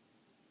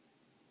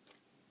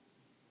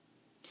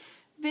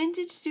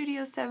 Vintage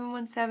Studio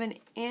 717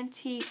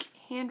 Antique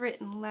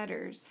Handwritten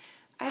Letters.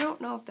 I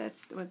don't know if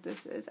that's what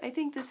this is. I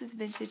think this is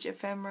vintage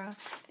ephemera,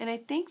 and I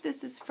think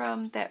this is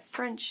from that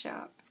French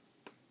shop,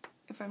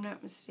 if I'm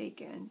not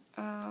mistaken.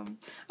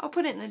 I'll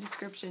put it in the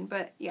description,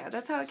 but yeah,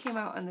 that's how it came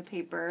out on the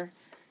paper.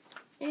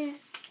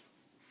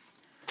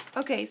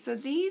 Okay, so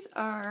these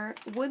are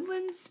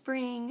Woodland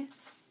Spring.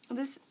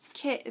 This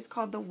kit is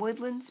called the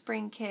Woodland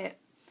Spring Kit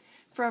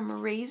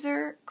from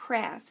Razor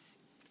Crafts.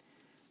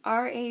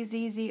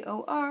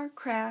 R-A-Z-Z-O-R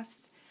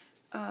Crafts.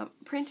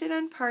 Printed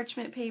on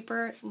parchment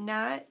paper,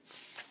 not,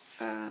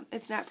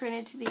 it's not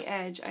printed to the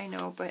edge, I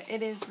know, but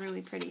it is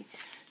really pretty.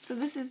 So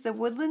this is the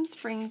Woodland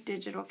Spring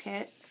digital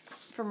kit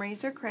from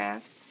Razor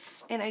Crafts,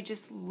 and I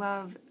just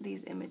love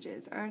these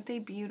images. Aren't they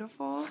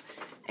beautiful?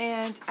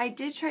 And I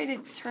did try to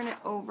turn it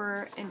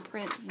over and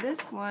print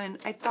this one.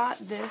 I thought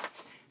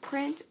this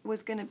print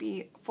was going to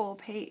be full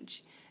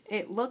page.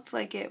 It looked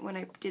like it when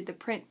I did the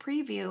print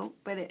preview,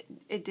 but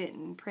it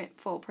didn't print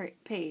full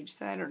page,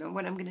 so I don't know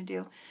what I'm going to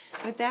do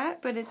with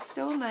that, but it's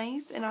still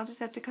nice, and I'll just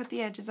have to cut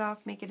the edges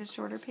off, make it a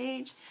shorter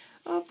page.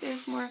 Oh,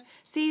 there's more.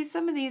 See,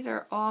 some of these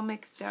are all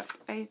mixed up.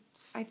 I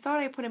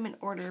thought I put them in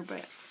order,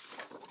 but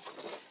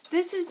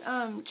this is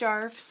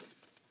Jarf's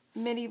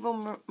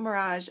Medieval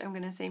Mirage. I'm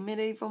going to say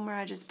Medieval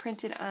Mirage is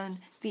printed on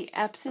the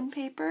Epson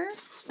paper.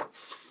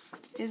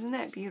 Isn't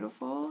that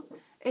beautiful?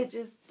 It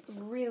just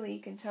really, you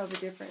can tell the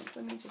difference.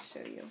 Let me just show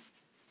you.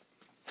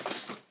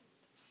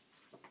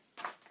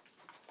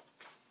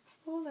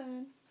 Hold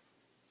on.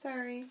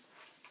 Sorry.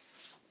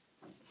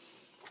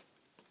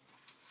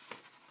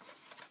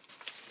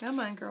 Come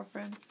on,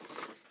 girlfriend.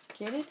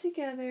 Get it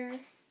together.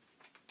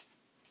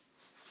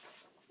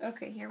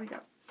 Okay, here we go.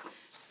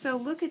 So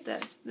look at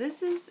this.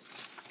 This is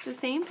the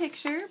same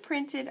picture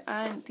printed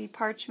on the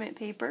parchment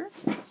paper.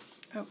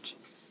 Ouch.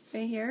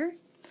 Right here.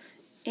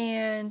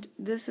 And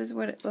this is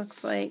what it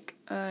looks like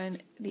on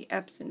the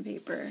Epson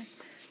paper.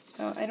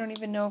 I don't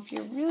even know if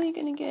you're really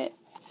going to get...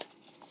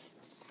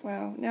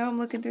 Wow, now I'm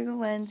looking through the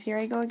lens. Here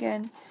I go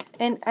again.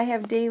 And I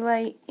have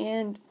daylight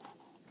and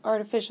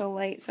artificial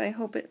light, so I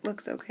hope it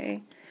looks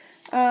okay.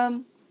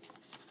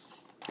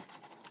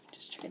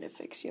 Just trying to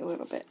fix you a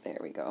little bit. There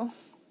we go.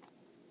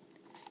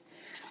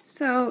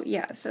 So,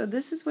 yeah, so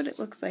this is what it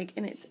looks like,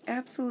 and it's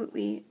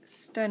absolutely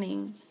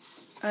stunning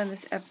on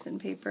this Epson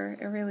paper.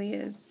 It really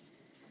is.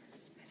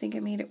 I think I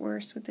made it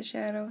worse with the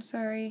shadow,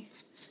 sorry.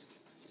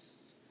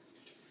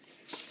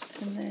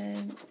 And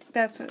then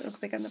that's what it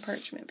looks like on the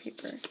parchment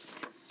paper.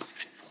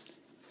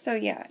 So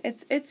yeah,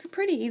 it's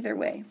pretty either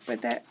way,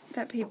 but that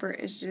paper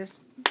is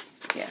just,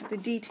 yeah, the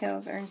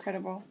details are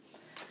incredible.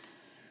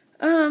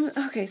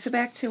 Okay, so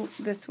back to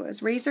this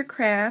was Razor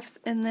Crafts,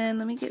 and then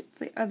let me get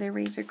the other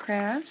Razor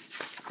Crafts.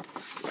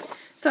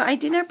 So I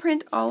did not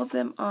print all of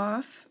them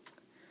off.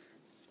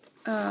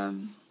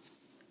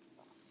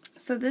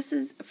 So this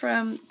is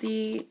from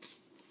the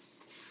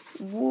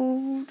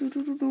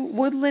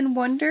Woodland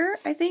Wonder,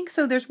 I think.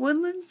 So there's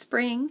Woodland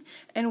Spring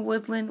and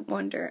Woodland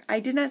Wonder. I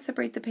did not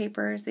separate the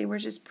papers. They were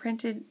just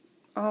printed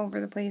all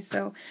over the place,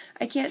 so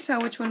I can't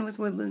tell which one was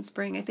Woodland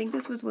Spring. I think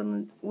this was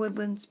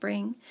Woodland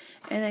Spring,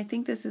 and I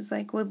think this is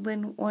like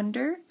Woodland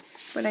Wonder,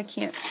 but I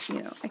can't,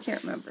 I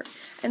can't remember.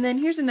 And then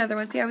here's another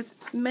one. See, I was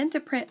meant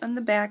to print on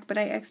the back, but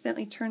I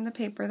accidentally turned the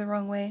paper the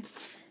wrong way,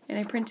 and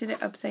I printed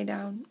it upside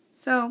down.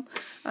 So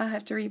I'll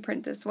have to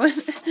reprint this one.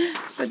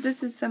 But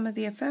this is some of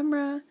the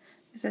ephemera.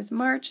 It says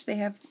March. They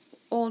have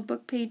old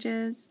book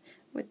pages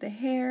with the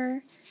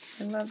hair.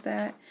 I love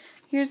that.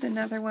 Here's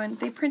another one.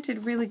 They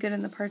printed really good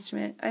in the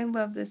parchment. I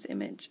love this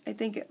image. I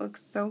think it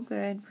looks so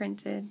good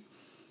printed.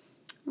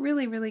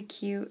 Really, really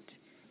cute.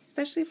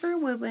 Especially for a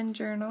woodland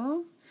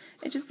journal.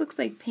 It just looks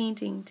like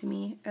painting to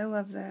me. I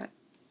love that.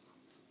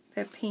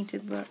 That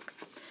painted look.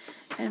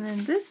 And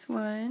then this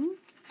one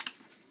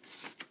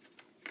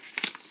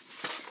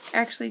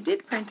actually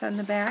did print on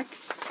the back,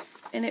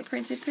 and it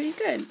printed pretty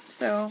good.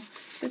 So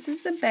this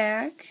is the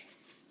back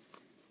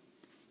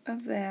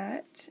of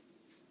that.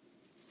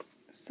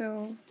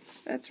 So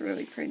that's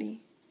really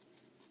pretty.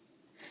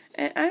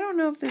 And I don't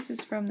know if this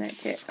is from that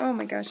kit. Oh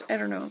my gosh, I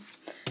don't know.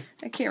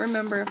 I can't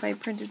remember if I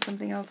printed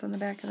something else on the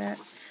back of that.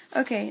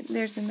 Okay,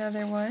 there's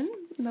another one,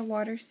 the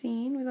water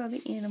scene with all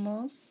the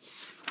animals.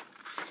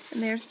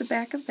 And there's the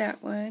back of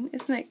that one.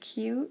 Isn't that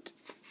cute?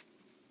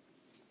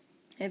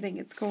 I think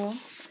it's cool.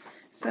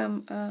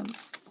 Some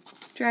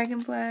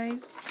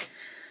dragonflies.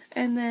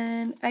 And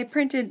then I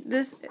printed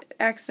this,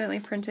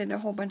 accidentally printed a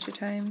whole bunch of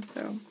times.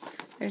 So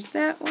there's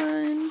that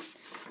one.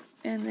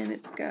 And then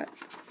it's got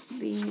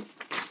the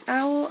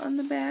owl on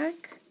the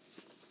back.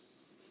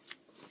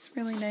 It's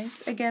really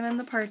nice. Again, on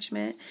the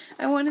parchment.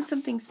 I wanted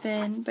something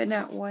thin, but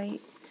not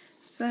white.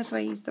 So that's why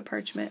I used the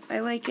parchment. I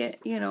like it,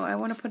 I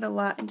want to put a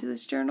lot into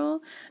this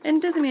journal. And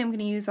it doesn't mean I'm going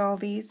to use all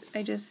these.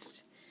 I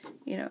just,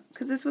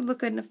 because this would look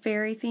good in a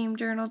fairy themed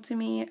journal to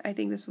me. I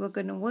think this would look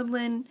good in a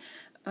woodland,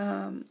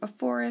 a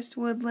forest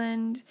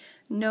woodland,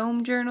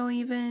 gnome journal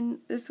even.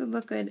 This would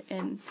look good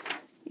in,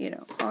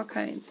 all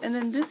kinds. And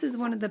then this is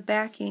one of the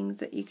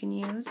backings that you can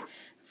use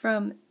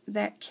from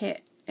that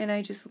kit. And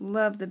I just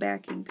love the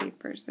backing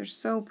papers. They're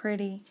so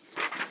pretty.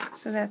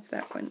 So that's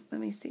that one. Let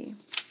me see.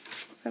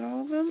 Is that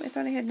all of them? I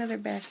thought I had another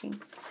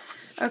backing.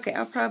 Okay,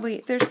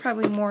 there's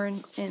probably more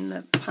in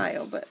the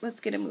pile, but let's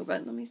get a move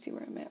on. Let me see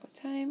where I'm at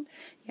with time.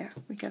 Yeah,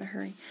 we gotta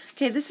hurry.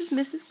 Okay, this is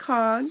Mrs.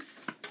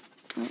 Cogs.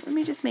 Let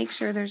me just make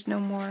sure there's no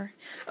more.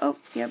 Oh,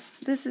 yep,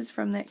 this is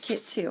from that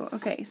kit too.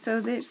 Okay, so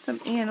there's some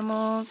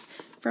animals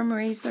from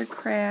Razor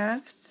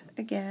Crafts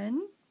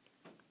again.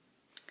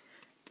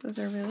 Those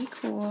are really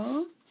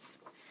cool.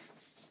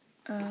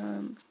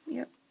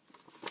 Yep.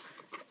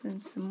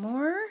 And some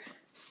more.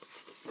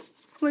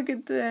 Look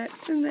at that.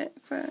 Isn't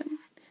that fun?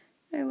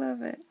 I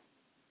love it.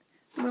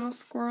 Little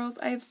squirrels.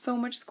 I have so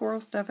much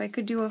squirrel stuff. I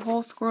could do a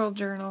whole squirrel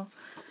journal.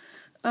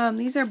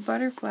 These are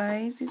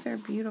butterflies. These are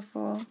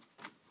beautiful.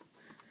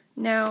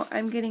 Now,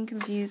 I'm getting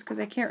confused because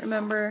I can't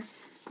remember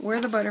where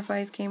the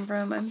butterflies came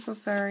from. I'm so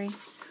sorry.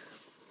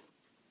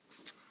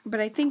 But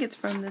I think it's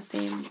from the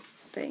same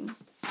thing.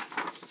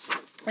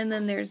 And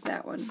then there's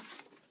that one.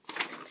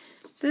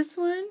 This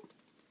one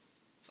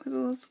with a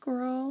little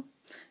squirrel.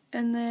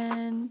 And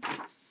then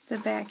the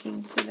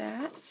backing to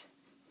that.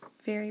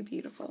 Very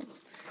beautiful.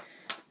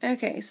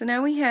 Okay, so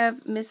now we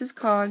have Mrs.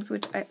 Cogs,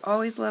 which I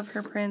always love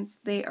her prints.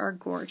 They are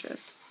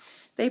gorgeous.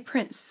 They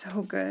print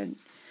so good.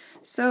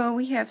 So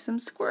we have some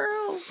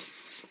squirrels.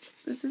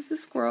 This is the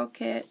squirrel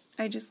kit.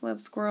 I just love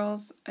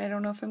squirrels. I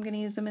don't know if I'm going to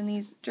use them in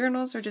these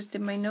journals or just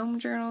in my gnome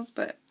journals,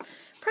 but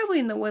probably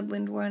in the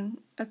Woodland one,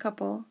 a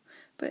couple.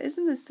 But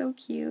isn't this so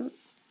cute?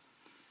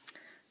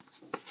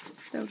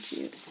 So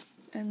cute.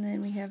 And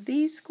then we have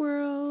these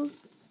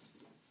squirrels.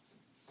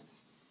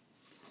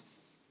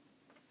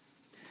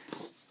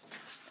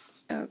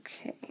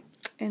 Okay,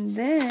 and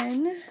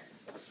then,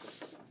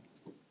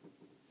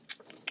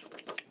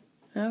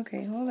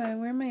 okay, hold on,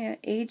 where am I at?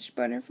 Aged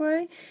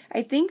Butterfly.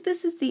 I think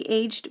this is the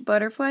Aged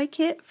Butterfly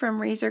kit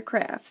from Razor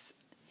Crafts.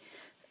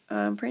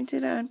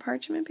 Printed on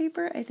parchment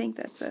paper. I think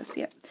that's this,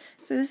 yep.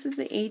 So this is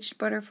the Aged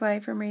Butterfly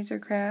from Razor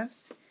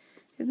Crafts.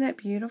 Isn't that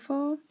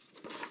beautiful?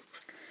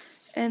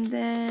 And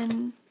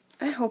then,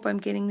 I hope I'm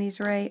getting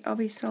these right. I'll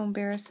be so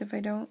embarrassed if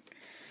I don't.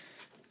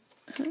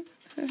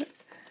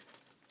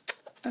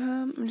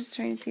 I'm just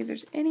trying to see if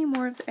there's any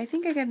more. I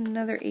think I got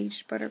another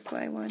Aged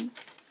Butterfly one.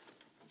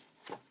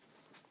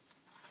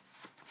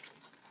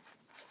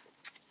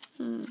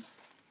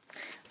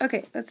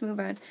 Okay, let's move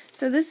on.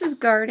 So this is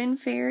Garden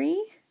Fairy.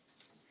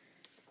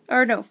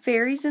 Or no,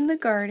 Fairies in the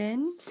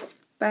Garden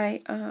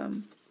by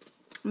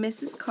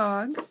Mrs.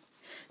 Cogs.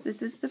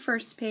 This is the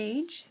first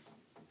page.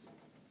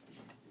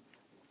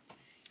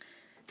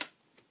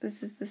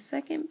 This is the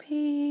second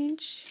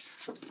page.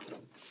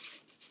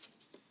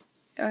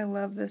 I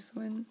love this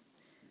one.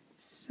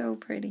 So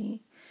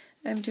pretty.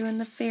 I'm doing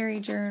the fairy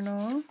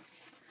journal.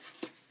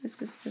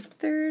 This is the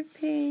third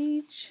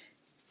page.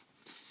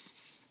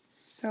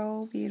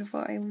 So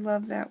beautiful. I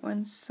love that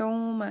one so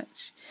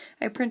much.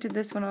 I printed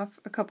this one off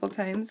a couple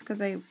times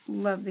because I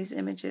love these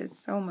images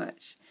so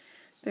much.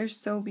 They're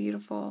so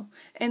beautiful.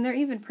 And they're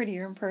even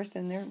prettier in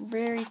person. They're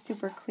very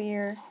super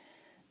clear.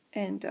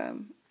 And,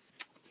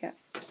 yeah.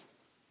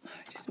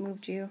 I just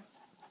moved you.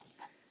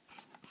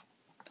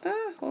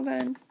 Ah, hold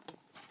on.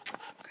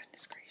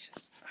 Goodness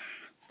gracious.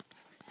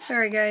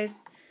 Sorry, guys.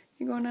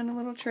 You're going on a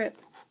little trip.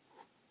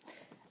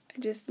 I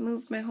just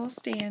moved my whole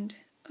stand,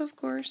 of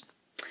course.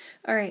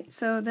 Alright,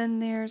 so then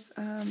there's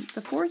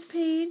the fourth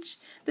page.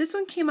 This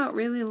one came out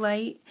really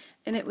light,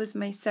 and it was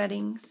my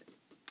settings.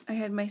 I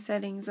had my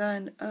settings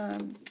on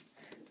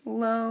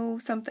low,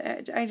 something.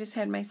 I just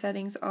had my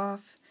settings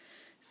off.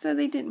 So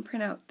they didn't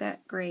print out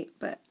that great,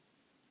 but,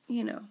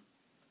 you know,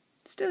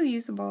 still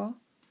usable.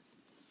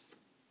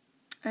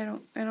 I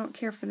don't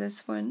care for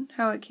this one,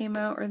 how it came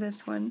out, or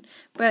this one.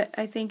 But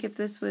I think if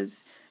this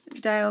was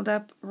dialed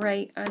up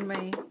right on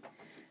my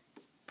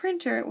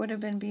printer, it would have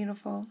been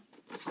beautiful.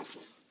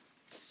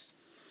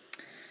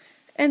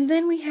 And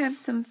then we have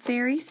some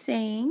fairy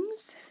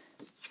sayings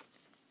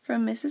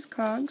from Mrs.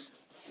 Cogs.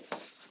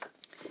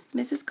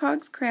 Mrs.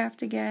 Cogs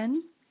Craft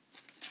again.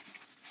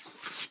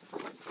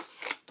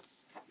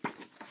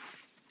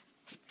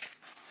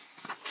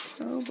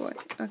 Oh boy,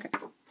 okay.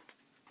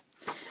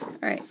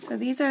 Alright, so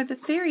these are the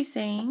fairy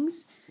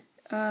sayings.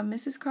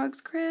 Mrs.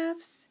 Cogs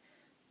Crafts.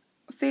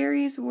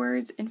 Fairies,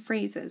 Words, and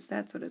Phrases.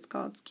 That's what it's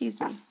called,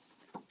 excuse me.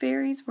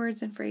 Fairies,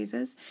 Words, and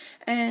Phrases.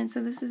 And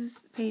so this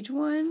is page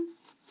 1.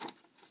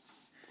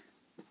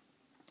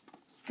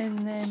 And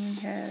then we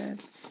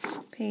have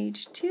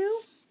page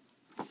 2.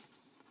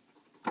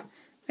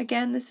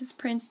 Again,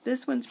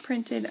 this one's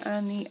printed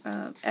on the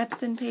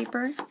Epson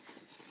paper.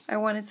 I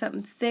wanted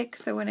something thick,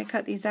 so when I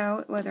cut these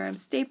out, whether I'm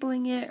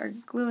stapling it or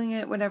gluing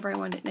it, whatever, I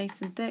want it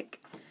nice and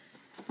thick.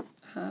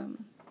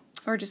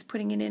 Or just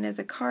putting it in as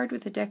a card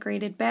with a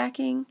decorated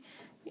backing,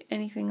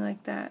 anything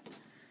like that.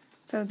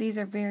 So these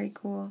are very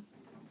cool.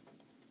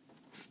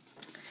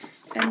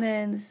 And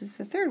then this is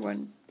the third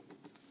one.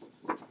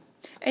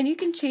 And you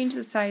can change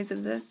the size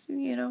of this,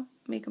 you know,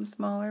 make them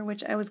smaller,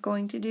 which I was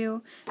going to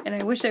do. And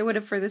I wish I would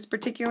have for this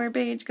particular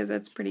page, because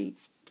that's pretty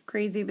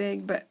crazy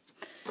big, but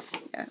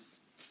yeah.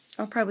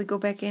 I'll probably go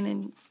back in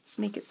and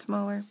make it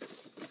smaller.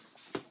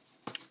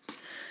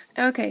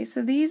 Okay,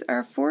 so these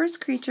are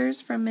Forest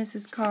Creatures from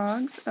Mrs.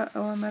 Cogs.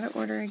 Uh-oh, I'm out of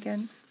order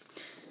again.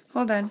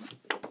 Hold on.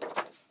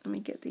 Let me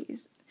get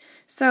these.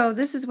 So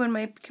this is when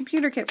my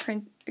computer kept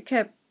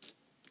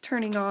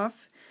turning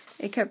off.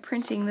 It kept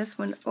printing this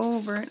one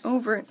over and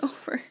over and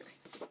over.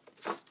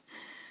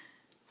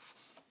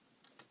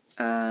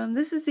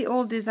 This is the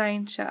old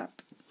design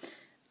shop.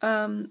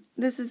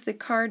 This is the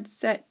card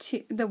set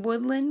 2, the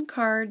Woodland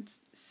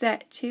cards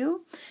set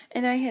 2,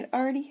 and I had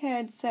already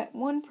had set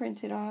 1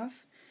 printed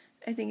off.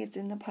 I think it's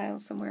in the pile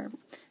somewhere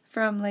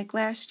from like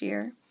last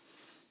year.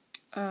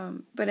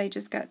 But I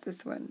just got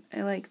this one.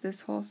 I like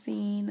this whole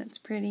scene. It's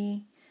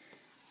pretty.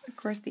 Of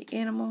course, the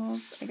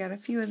animals. I got a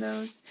few of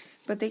those,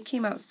 but they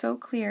came out so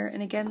clear.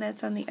 And again,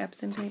 that's on the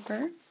Epson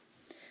paper.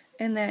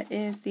 And that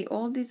is the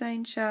Old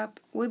Design Shop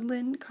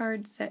Woodland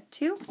Card Set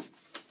 2.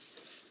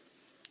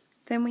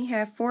 Then we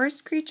have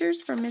Forest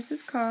Creatures from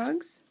Mrs.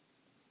 Cogs.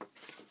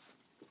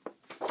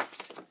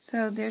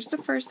 So there's the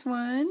first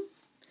one.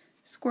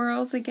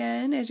 Squirrels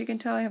again. As you can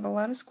tell, I have a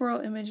lot of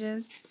squirrel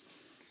images.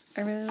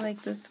 I really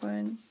like this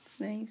one. It's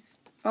nice.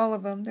 All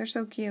of them. They're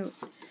so cute.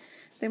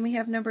 Then we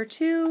have number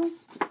 2.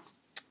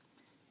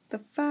 The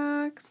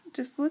fox.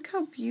 Just look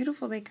how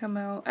beautiful they come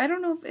out. I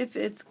don't know if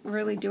it's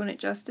really doing it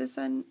justice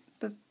on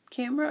the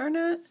camera or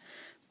not,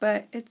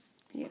 but it's,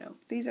 you know,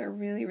 these are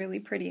really, really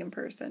pretty in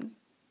person.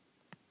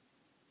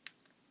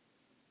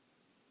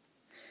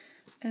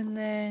 And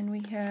then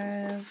we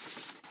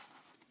have,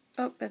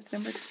 oh, that's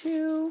number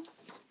 2.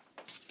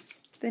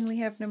 Then we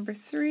have number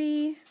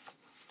 3.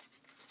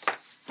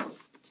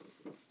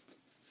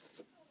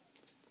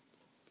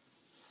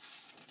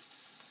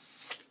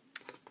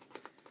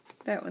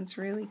 That one's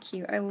really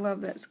cute. I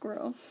love that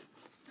squirrel.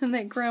 And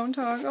that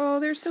groundhog. Oh,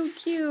 they're so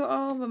cute.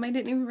 All of them. I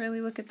didn't even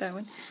really look at that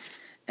one.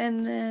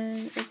 And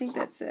then I think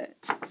that's it.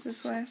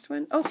 This last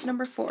one. Oh,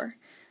 number 4.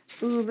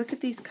 Ooh, look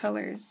at these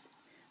colors.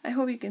 I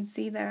hope you can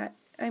see that.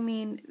 I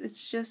mean,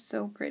 it's just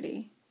so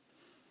pretty.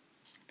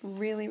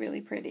 Really,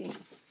 really pretty.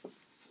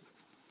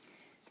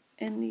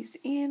 And these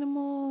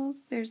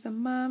animals. There's a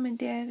mom and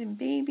dad and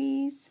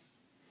babies.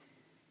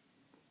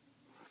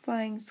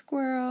 Flying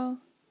squirrel.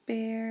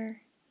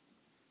 Bear.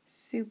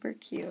 Super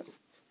cute.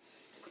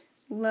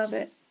 Love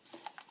it.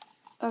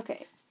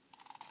 Okay.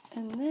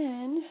 And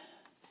then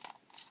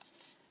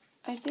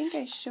I think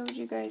I showed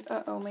you guys,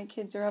 uh-oh, my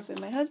kids are up and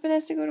my husband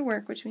has to go to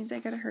work, which means I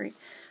gotta hurry.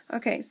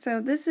 Okay,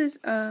 so this is,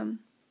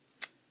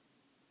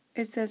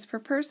 it says for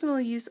personal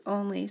use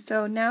only.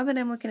 So now that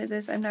I'm looking at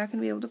this, I'm not going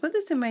to be able to put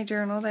this in my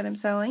journal that I'm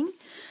selling,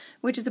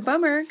 which is a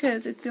bummer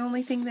because it's the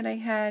only thing that I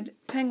had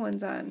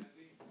penguins on.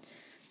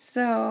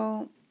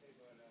 So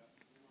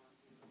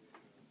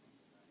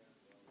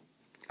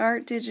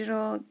Art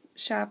Digital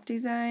Shop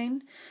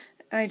Design.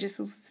 I just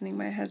was listening to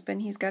my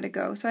husband. He's got to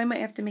go. So I might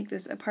have to make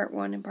this a part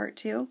 1 and part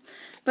 2.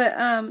 But,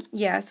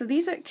 yeah, so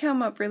these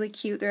come up really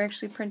cute. They're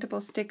actually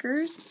printable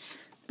stickers.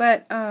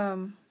 But,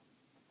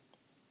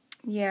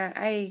 yeah,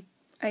 I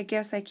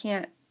guess I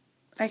can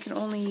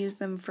only use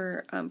them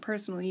for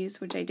personal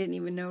use, which I didn't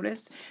even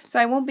notice. So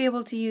I won't be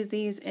able to use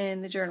these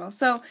in the journal.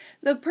 So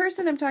the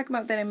person I'm talking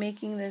about that I'm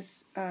making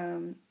this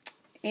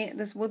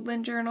this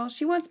woodland journal,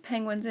 she wants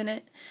penguins in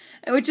it,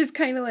 which is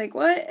kind of like,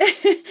 what?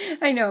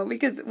 I know,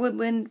 because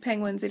woodland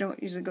penguins, they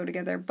don't usually go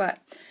together, but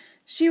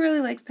she really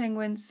likes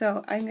penguins,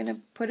 so I'm going to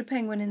put a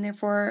penguin in there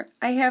for her.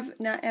 I have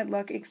not had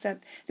luck,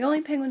 except the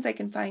only penguins I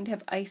can find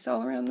have ice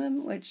all around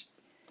them, which,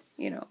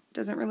 you know,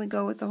 doesn't really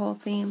go with the whole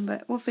theme,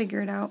 but we'll figure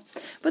it out.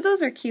 But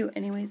those are cute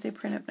anyways, they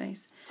print up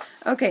nice.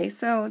 Okay,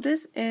 so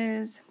this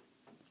is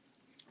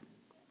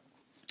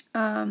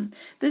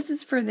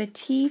for the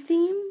tea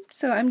theme.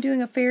 So I'm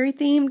doing a fairy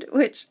themed,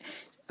 which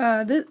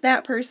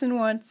that person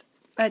wants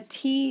a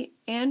tea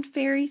and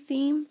fairy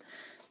theme.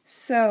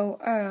 So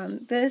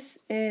this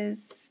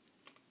is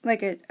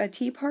like a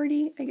tea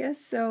party, I guess.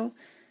 So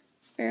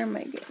where am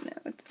I getting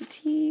at with the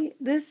tea?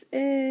 This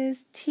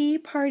is Tea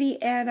Party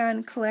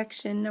Add-on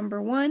Collection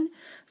number 1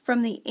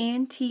 from the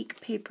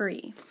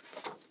AntiquePaperie.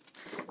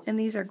 And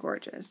these are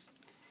gorgeous.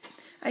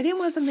 I didn't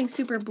want something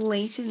super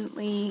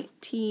blatantly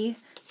tea,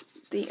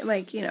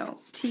 like, you know,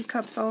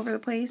 teacups all over the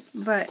place,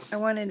 but I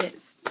wanted it.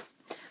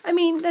 I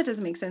mean, that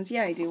doesn't make sense.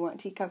 Yeah, I do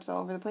want teacups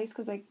all over the place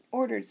because I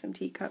ordered some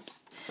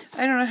teacups.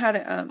 I don't know how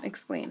to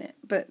explain it,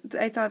 but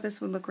I thought this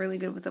would look really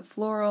good with the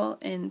floral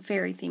and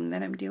fairy theme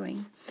that I'm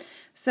doing.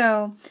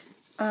 So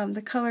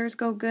the colors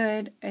go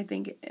good. I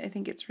think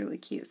it's really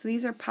cute. So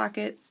these are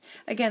pockets.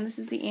 Again, this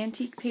is the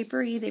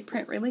AntiquePaperie. They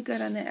print really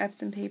good on the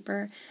Epson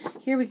paper.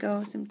 Here we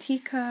go. Some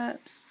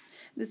teacups.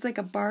 There's like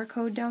a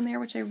barcode down there,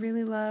 which I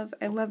really love.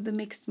 I love the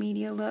mixed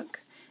media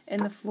look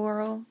and the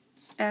floral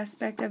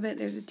aspect of it.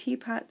 There's a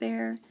teapot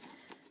there.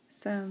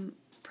 Some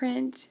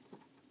print.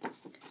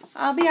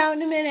 I'll be out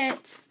in a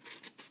minute.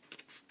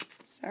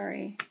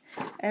 Sorry.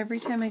 Every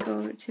time I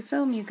go to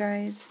film, you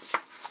guys,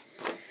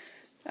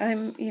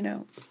 I'm,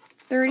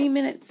 30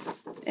 minutes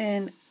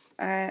and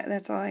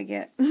that's all I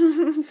get.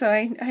 So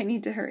I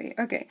need to hurry.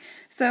 Okay,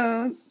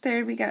 so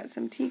there we got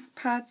some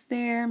teapots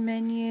there,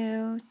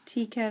 menu,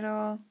 tea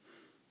kettle.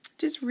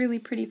 Just really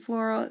pretty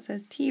floral. It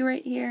says tea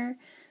right here.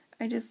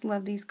 I just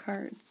love these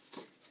cards.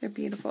 They're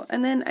beautiful.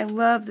 And then I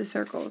love the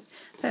circles.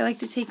 So I like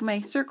to take my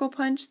circle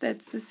punch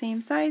that's the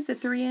same size, the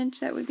 3-inch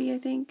that would be, I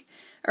think.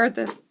 Or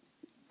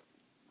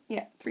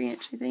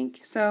 3-inch, I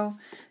think. So,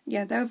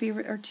 yeah, that would be,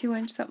 or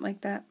 2-inch, something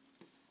like that.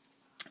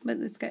 But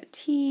it's got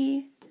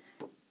tea.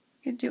 You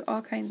can do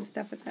all kinds of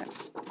stuff with that.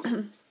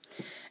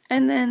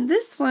 And then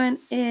this one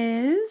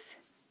is,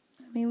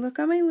 let me look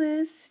on my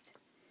list.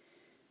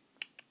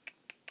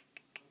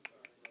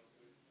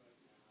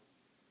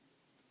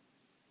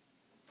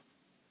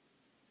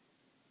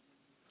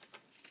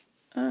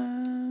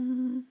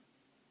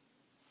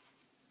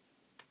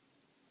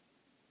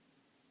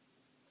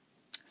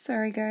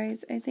 Sorry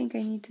guys, I think I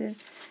need to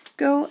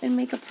go and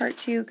make a part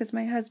 2 because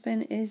my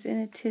husband is in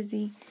a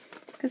tizzy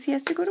because he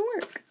has to go to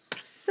work.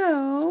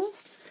 So,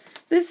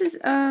 this is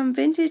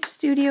Vintage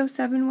Studio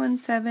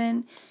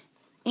 717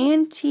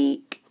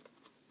 Antique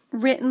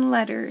Written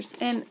Letters,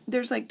 and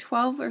there's like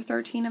 12 or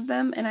 13 of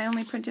them, and I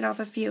only printed off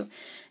a few.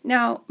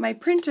 Now, my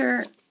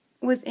printer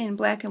was in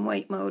black and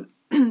white mode,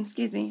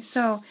 excuse me,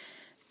 so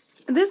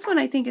this one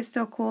I think is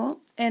still cool,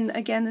 and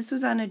again, this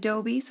was on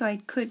Adobe, so I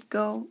could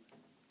go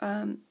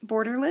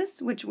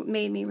borderless, which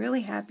made me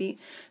really happy.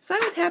 So I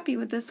was happy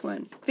with this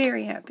one,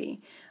 very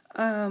happy,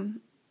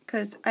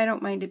 because I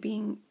don't mind it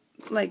being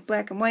like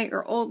black and white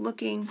or old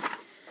looking.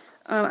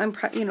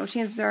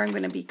 Chances are I'm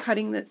going to be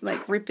cutting the,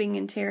 like ripping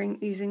and tearing,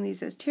 using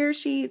these as tear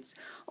sheets,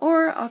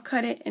 or I'll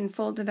cut it and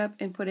fold it up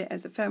and put it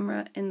as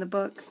ephemera in the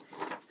book.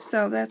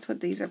 So that's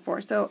what these are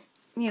for. So,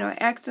 I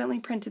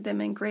accidentally printed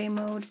them in gray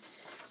mode,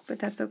 but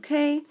that's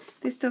okay.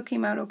 They still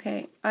came out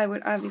okay. I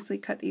would obviously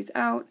cut these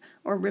out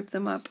or rip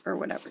them up or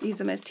whatever. Use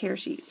them as tear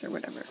sheets or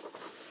whatever.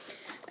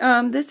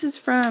 This is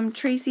from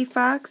Tracy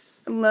Fox,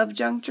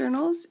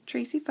 LoveJunkJournals.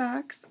 Tracy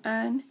Fox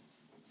on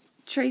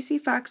Tracy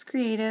Fox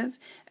Creative,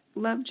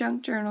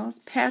 LoveJunkJournals,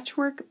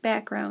 Patchwork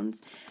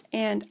Backgrounds,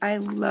 and I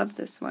love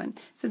this one.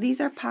 So these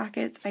are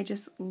pockets. I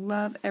just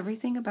love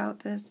everything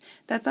about this.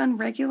 That's on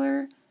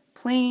regular,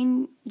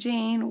 plain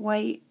Jane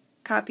white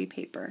copy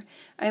paper.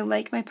 I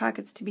like my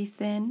pockets to be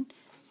thin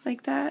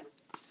like that,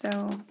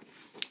 so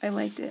I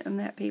liked it on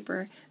that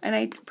paper. And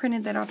I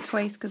printed that off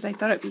twice because I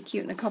thought it'd be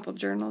cute in a couple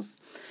journals.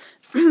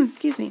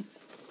 Excuse me.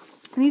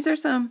 These are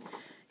some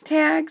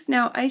tags.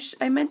 Now,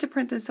 I meant to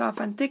print this off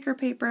on thicker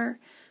paper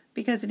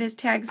because it is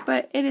tags,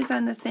 but it is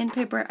on the thin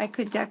paper. I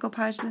could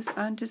decoupage this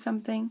onto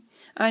something,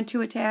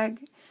 onto a tag,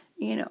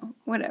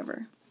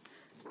 whatever.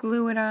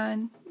 Glue it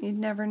on. You'd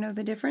never know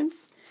the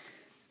difference.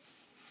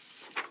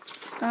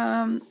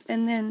 And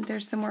then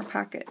there's some more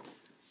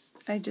pockets.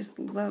 I just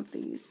love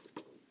these.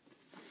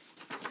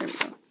 There we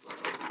go.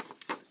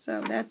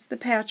 So that's the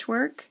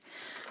patchwork.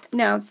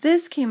 Now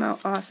this came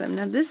out awesome.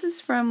 Now this is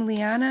from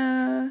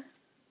LianaScrap,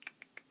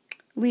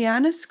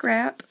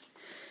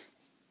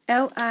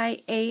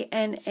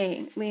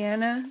 L-I-A-N-A,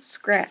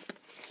 LianaScrap.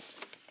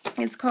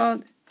 It's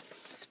called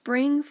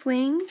Spring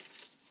Fling.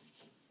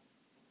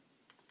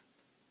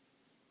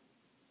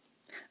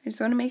 I just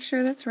want to make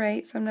sure that's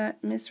right, so I'm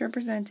not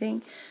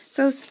misrepresenting.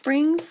 So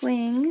Spring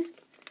Fling,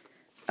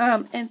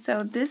 and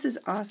so this is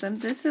awesome.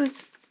 This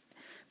was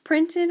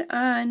printed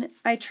on,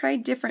 I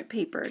tried different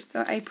papers.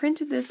 So I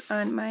printed this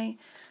on my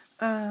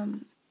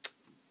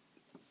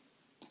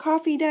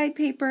coffee dyed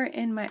paper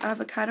and my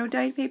avocado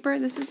dyed paper.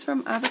 This is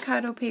from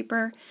avocado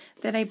paper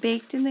that I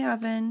baked in the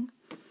oven,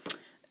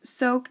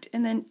 soaked,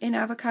 and then in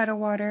avocado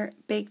water,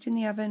 baked in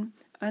the oven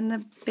on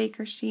the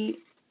baker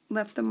sheet,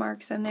 left the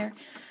marks on there.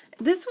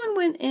 This one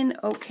went in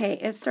okay.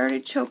 It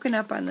started choking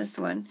up on this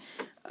one.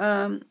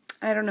 I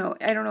don't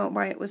know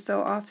why it was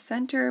so off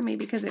center.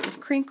 Maybe because it was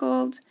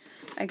crinkled.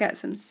 I got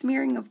some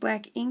smearing of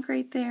black ink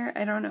right there.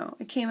 I don't know.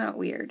 It came out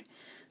weird.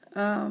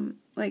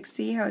 Like,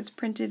 see how it's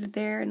printed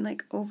there and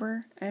like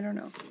over? I don't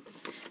know.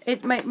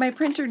 My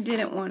printer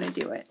didn't want to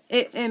do it.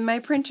 And my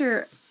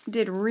printer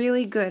did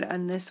really good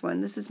on this one.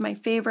 This is my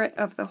favorite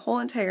of the whole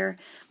entire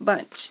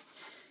bunch.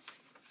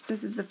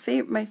 This is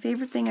my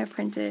favorite thing I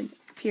printed,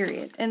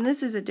 period. And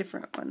this is a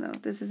different one though.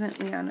 This isn't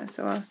Liana,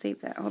 so I'll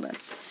save that. Hold on.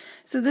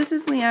 So this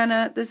is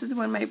Liana. This is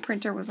when my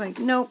printer was like,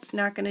 nope,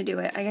 not going to do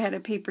it. I had a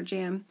paper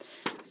jam.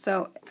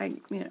 So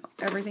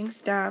everything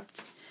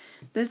stopped.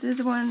 This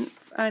is one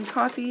on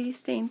coffee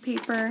stained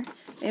paper.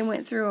 It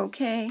went through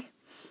okay.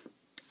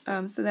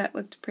 So that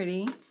looked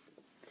pretty.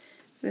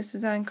 This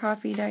is on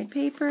coffee dyed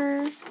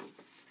paper.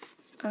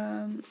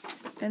 And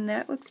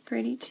that looks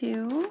pretty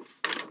too.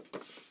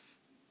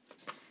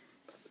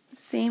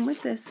 Same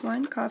with this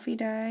one, coffee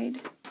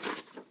dyed.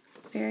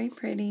 Very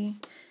pretty.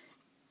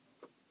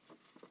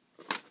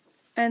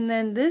 And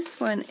then this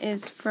one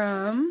is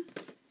from,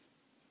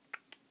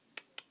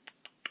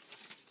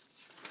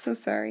 so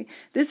sorry.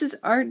 This is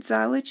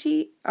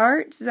Artzology.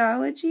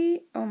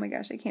 Oh my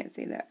gosh, I can't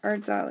say that.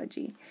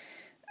 Artzology.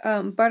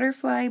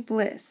 Butterfly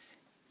Bliss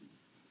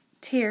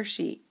tear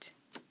sheet.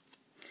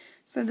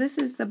 So this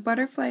is the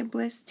Butterfly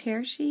Bliss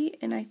tear sheet,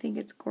 and I think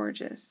it's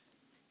gorgeous.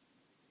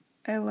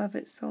 I love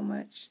it so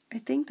much. I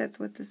think that's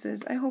what this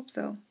is. I hope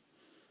so.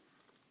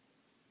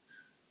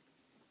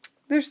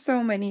 There's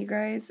so many,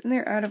 guys, and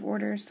they're out of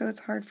order, so it's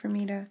hard for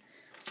me to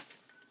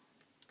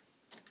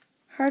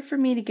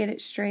get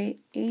it straight.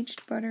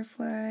 Aged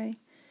butterfly.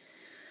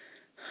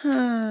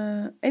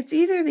 It's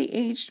either the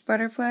aged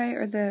butterfly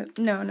or the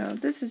no,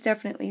 this is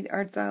definitely the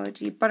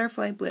Artzology.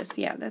 Butterfly Bliss.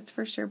 Yeah, that's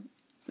for sure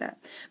that.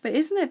 But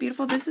isn't that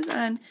beautiful? This is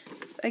on,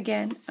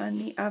 again, on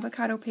the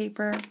avocado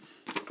paper.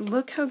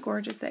 Look how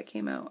gorgeous that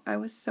came out. I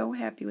was so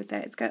happy with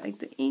that. It's got like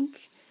the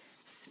ink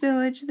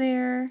spillage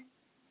there.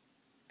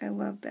 I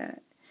love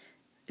that.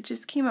 It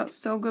just came out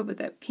so good with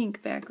that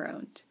pink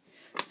background.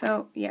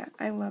 So, yeah,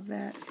 I love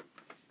that.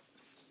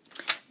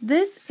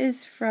 This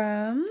is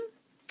from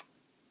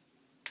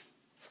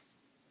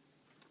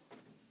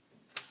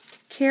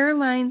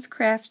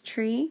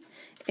CarolinesCraftTree.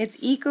 It's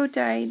Eco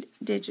Dyed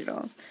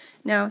Digital.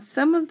 Now,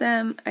 some of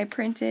them I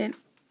printed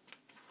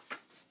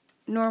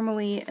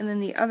normally, and then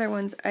the other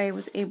ones I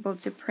was able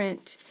to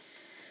print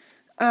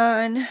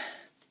on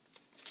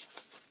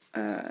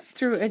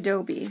through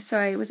Adobe. So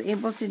I was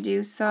able to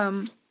do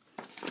some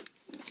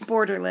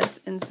borderless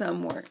and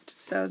some weren't.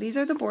 So these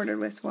are the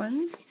borderless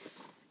ones,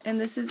 and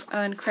this is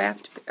on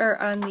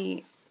on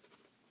the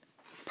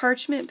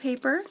parchment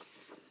paper.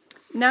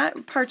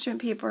 Not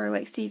parchment paper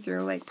like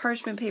see-through, like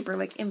parchment paper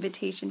like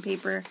invitation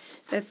paper.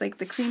 That's like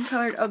the cream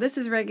colored. Oh, this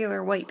is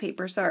regular white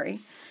paper,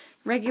 sorry.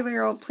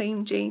 Regular old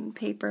plain Jane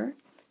paper.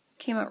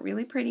 Came out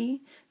really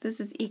pretty.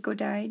 This is Eco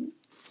Dyed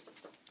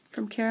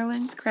from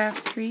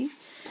CarolinesCraftTree.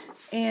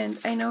 And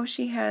I know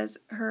she has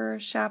her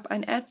shop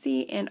on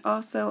Etsy and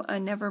also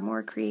on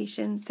Nevermore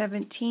Creation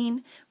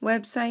 17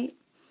 website.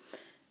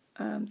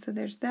 So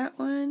there's that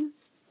one.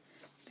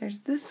 There's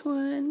this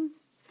one.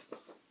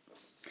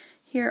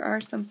 Here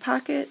are some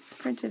pockets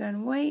printed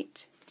on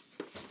white.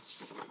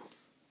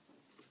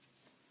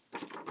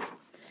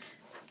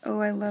 Oh,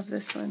 I love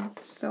this one.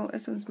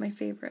 This one's my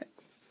favorite.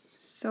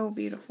 So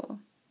beautiful.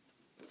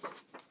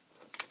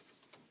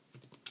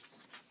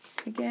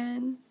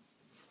 Again.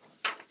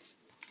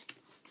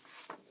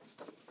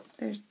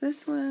 There's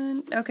this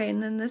one. Okay,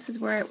 and then this is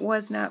where it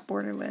was not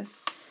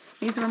borderless.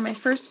 These were my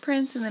first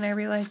prints, and then I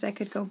realized I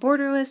could go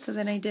borderless, so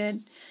then I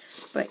did.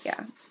 But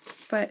yeah.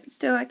 But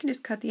still, I can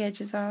just cut the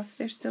edges off.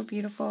 They're still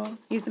beautiful.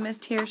 Use them as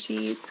tear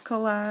sheets,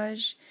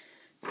 collage,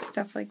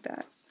 stuff like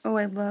that. Oh,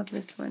 I love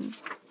this one.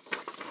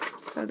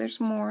 So there's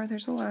more.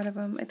 There's a lot of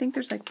them. I think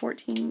there's like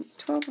 12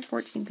 or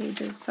 14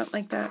 pages,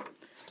 something like that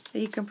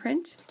you can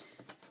print.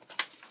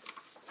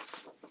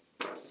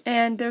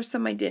 And there's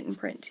some I didn't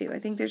print too. I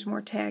think there's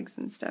more tags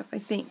and stuff, I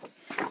think,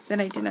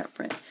 that I did not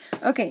print.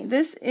 Okay,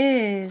 this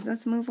is,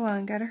 let's move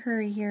along. Gotta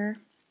hurry here.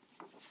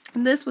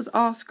 And this was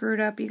all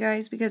screwed up, you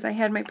guys, because I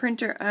had my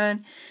printer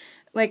on,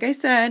 like I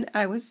said,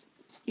 I was,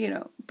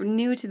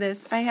 new to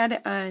this. I had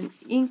it on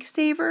ink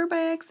saver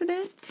by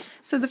accident.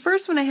 So the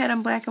first one I had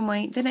on black and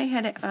white, then I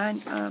had it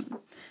on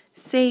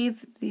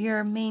save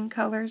your main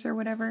colors or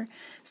whatever.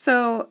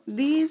 So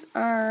these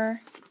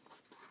are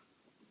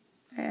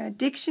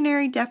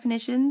dictionary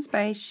definitions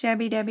by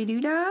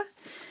Shabbydabbydoodah.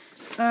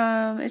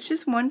 It's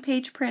just one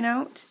page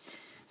printout.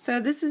 So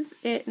this is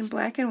it in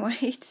black and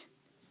white.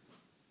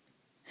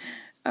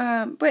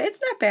 But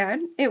it's not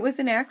bad. It was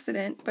an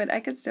accident, but I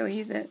could still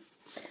use it.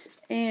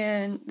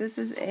 And this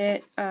is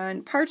it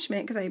on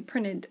parchment, because I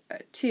printed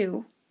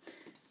two.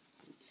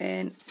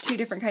 And two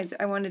different kinds.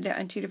 I wanted it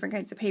on two different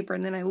kinds of paper,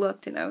 and then I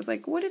looked, and I was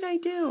like, what did I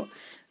do?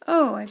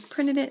 Oh, I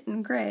printed it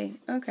in gray.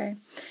 Okay.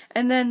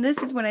 And then this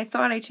is when I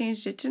thought I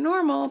changed it to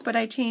normal, but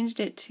I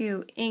changed it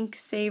to ink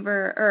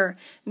saver, or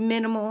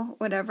minimal,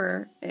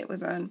 whatever it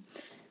was on.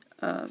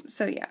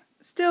 So yeah.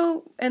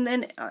 Still, and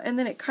then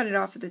it cut it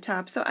off at the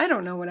top, so I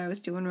don't know what I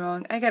was doing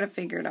wrong. I gotta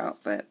figure it out,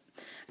 but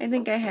I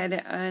think I had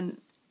it on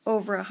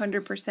over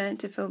 100%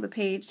 to fill the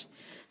page,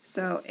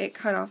 so it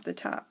cut off the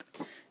top.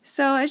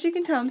 So as you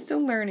can tell, I'm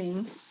still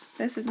learning.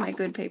 This is my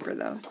good paper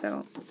though,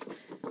 so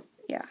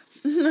yeah.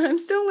 I'm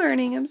still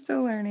learning,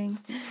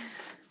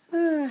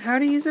 how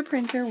to use a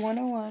printer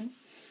 101.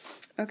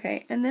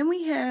 Okay, and then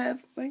we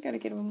have, I gotta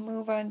get a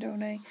move on,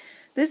 don't I?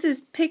 This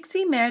is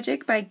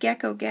PixieMagic by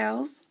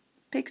geckogalz.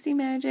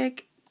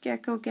 PixieMagic,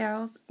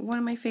 geckogalz, one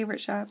of my favorite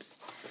shops.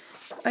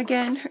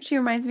 Again, she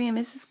reminds me of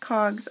Mrs.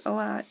 Cogs a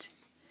lot.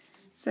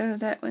 So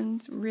that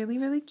one's really,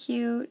 really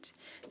cute.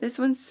 This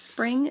one's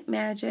Spring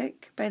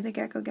Magic by the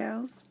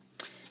geckogalz.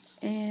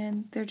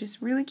 And they're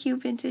just really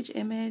cute vintage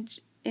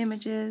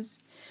images.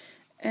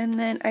 And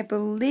then I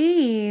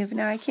believe,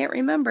 now I can't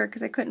remember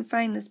because I couldn't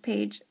find this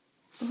page,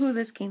 who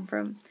this came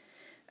from.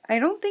 I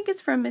don't think it's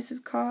from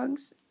Mrs.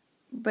 Cogs,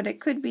 but it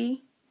could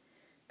be.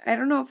 I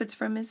don't know if it's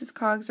from Mrs.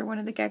 Cogs or one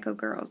of the Gecko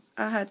Girls.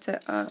 I'll have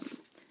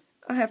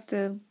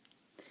to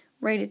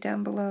write it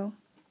down below.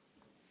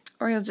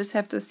 Or you'll just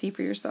have to see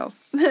for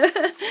yourself.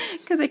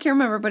 Because I can't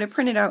remember, but I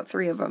printed out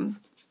 3 of them.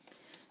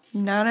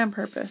 Not on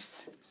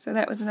purpose. So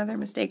that was another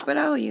mistake, but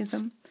I'll use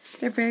them.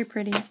 They're very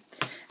pretty.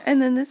 And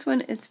then this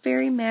one is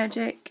Fairy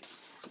Magic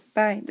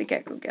by the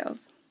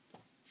geckogalz.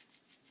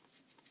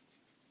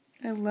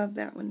 I love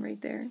that one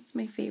right there. It's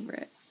my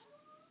favorite.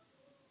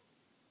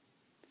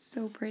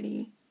 So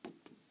pretty.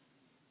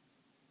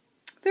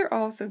 They're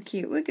all so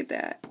cute. Look at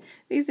that.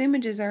 These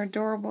images are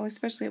adorable,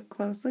 especially up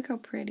close. Look how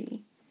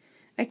pretty.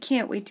 I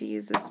can't wait to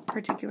use this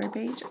particular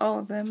page. All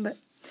of them, but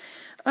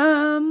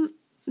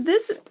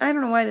this, I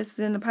don't know why this is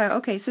in the pile.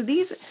 Okay, so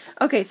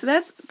so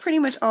that's pretty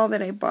much all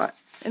that I bought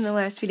in the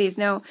last few days.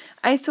 Now,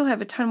 I still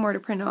have a ton more to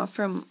print off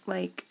from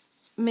like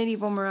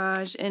Medieval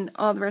Mirage and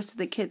all the rest of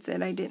the kits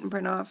that I didn't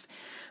print off.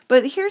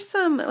 But here's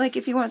some, like,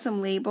 if you want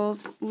some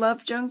labels,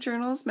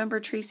 LoveJunkJournals. Remember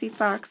Tracy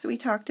Fox we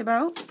talked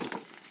about?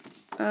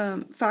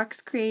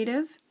 Fox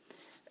Creative.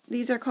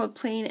 These are called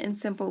plain and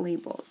simple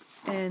labels.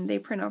 And they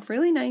print off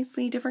really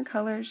nicely, different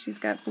colors. She's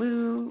got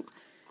blue,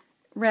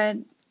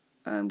 red,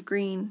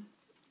 green.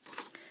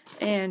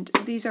 And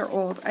these are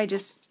old. I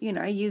just,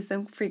 I use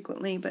them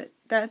frequently, but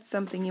that's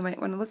something you might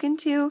want to look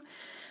into.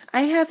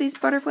 I have these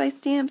butterfly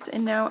stamps,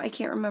 and now I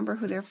can't remember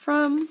who they're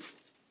from.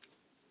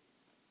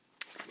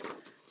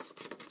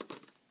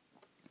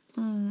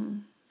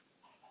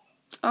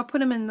 I'll put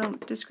them in the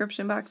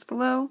description box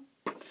below.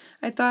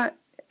 I thought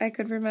I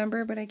could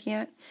remember, but I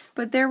can't.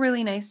 But they're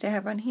really nice to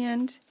have on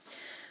hand.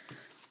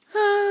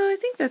 I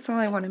think that's all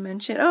I want to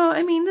mention. Oh,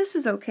 I mean, this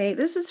is okay.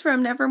 This is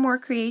from Nevermore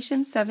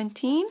Creations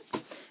 17.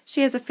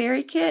 She has a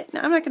fairy kit.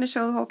 Now, I'm not going to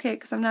show the whole kit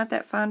because I'm not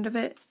that fond of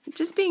it.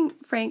 Just being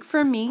frank,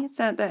 for me, it's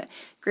not that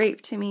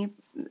great to me,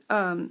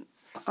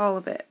 all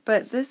of it.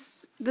 But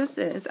this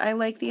is. I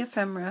like the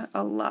ephemera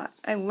a lot.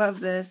 I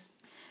love this.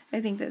 I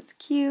think that's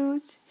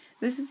cute.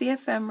 This is the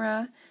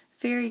ephemera.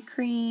 Fairy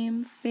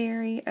cream.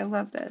 Fairy. I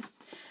love this.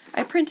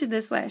 I printed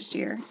this last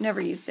year.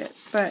 Never used it,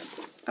 but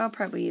I'll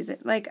probably use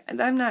it. Like,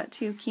 I'm not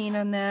too keen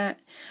on that.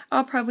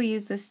 I'll probably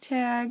use this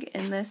tag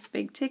and this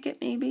big ticket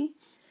maybe,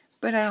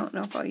 but I don't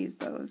know if I'll use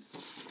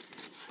those.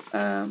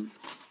 But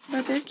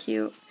they're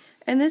cute.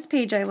 And this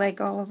page, I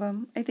like all of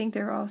them. I think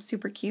they're all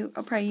super cute.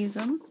 I'll probably use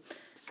them.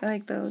 I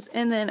like those.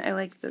 And then I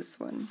like this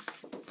one.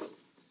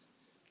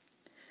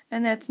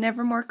 And that's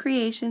Nevermore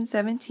Creation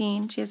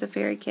 17. She has a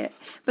fairy kit.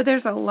 But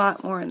there's a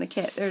lot more in the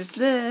kit. There's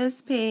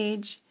this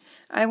page.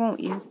 I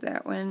won't use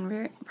that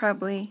one,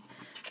 probably.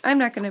 I'm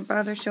not going to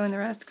bother showing the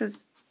rest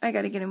because I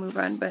got to get a move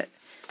on. But,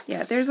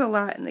 yeah, there's a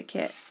lot in the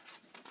kit.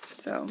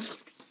 So,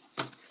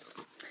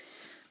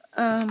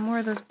 more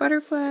of those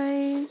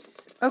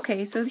butterflies.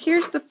 Okay, so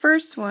here's the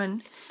first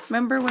one.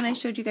 Remember when I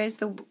showed you guys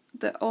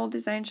the old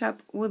design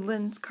shop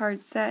Woodlands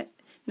card set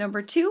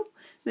number 2?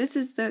 This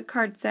is the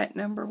card set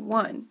number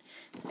 1.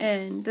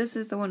 And this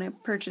is the one I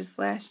purchased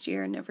last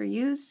year and never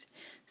used.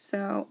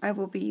 So I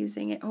will be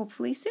using it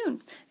hopefully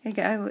soon.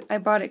 I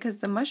bought it because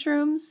the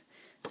mushrooms.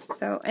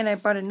 So, and I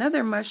bought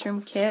another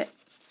mushroom kit,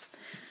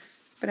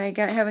 but I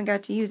haven't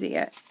got to use it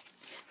yet.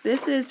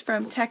 This is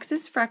from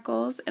Texas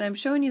Freckles, and I'm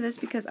showing you this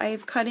because I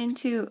have cut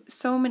into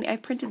so many. I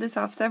printed this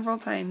off several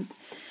times.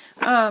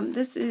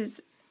 This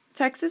is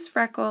Texas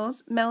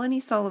Freckles. Melanie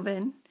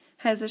Sullivan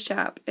has a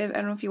shop. I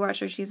don't know if you watch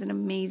her. She's an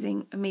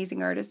amazing,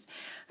 amazing artist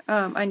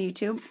on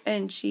YouTube,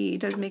 and she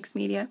does mixed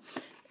media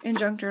and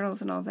junk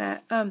journals and all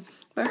that.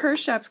 But her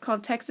shop's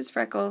called Texas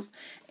Freckles,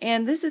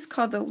 and this is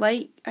called the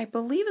Light, I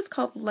believe it's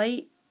called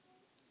Light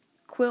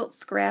Quilt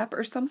Scrap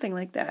or something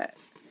like that.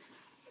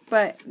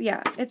 But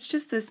yeah, it's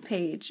just this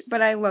page,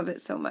 but I love it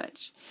so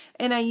much.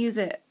 And I use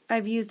it,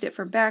 I've used it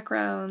for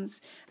backgrounds,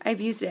 I've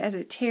used it as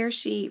a tear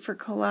sheet for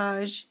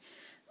collage.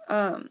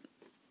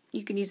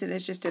 You can use it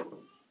as just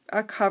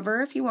a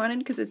cover if you wanted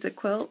because it's a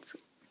quilt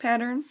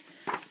pattern.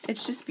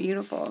 It's just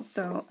beautiful,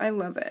 so I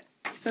love it.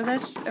 So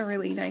that's a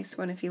really nice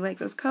one if you like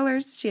those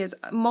colors. She has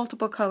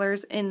multiple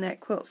colors in that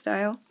quilt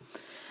style.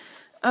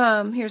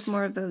 Here's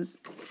more of those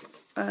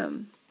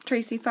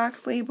Tracy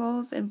Fox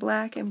labels in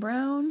black and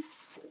brown.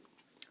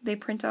 They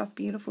print off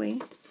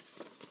beautifully.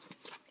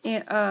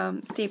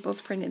 And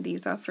Staples printed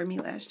these off for me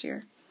last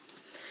year.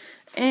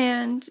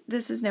 And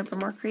this is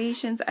Nevermore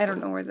Creations. I don't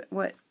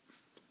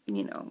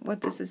know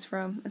what this is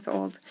from. It's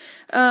old.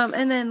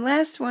 And then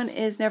last one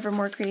is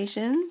Nevermore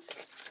Creations.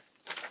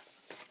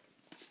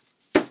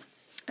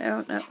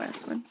 Oh, not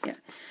last one. Yeah.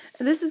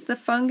 This is the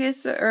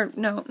fungus, or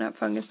no, not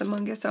fungus,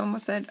 among us, I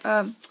almost said.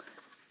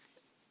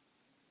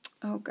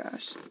 Oh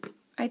gosh.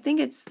 I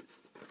think it's,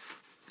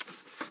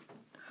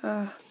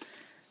 I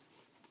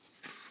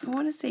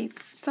want to say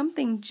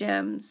something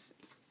gems.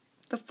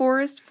 The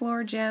Forest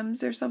Floor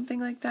Gems or something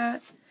like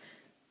that.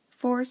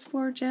 Forest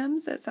Floor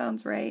Gems? That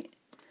sounds right.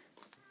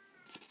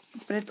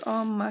 But it's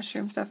all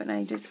mushroom stuff, and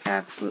I just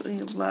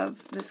absolutely love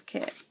this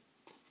kit.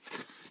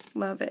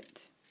 Love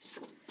it.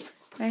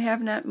 I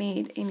have not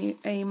made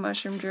a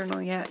mushroom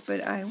journal yet,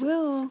 but I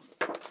will.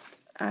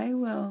 I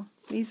will.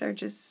 These are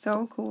just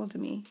so cool to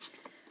me.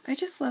 I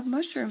just love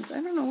mushrooms.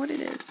 I don't know what it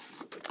is.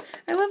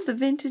 I love the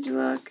vintage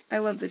look. I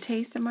love the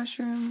taste of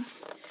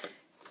mushrooms.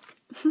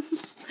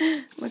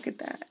 Look at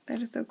that.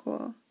 That is so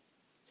cool.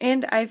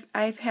 And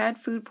I've had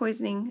food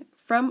poisoning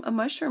from a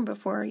mushroom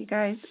before, you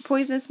guys.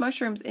 Poisonous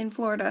mushrooms in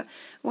Florida.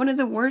 One of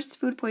the worst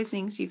food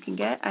poisonings you can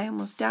get. I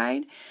almost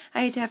died.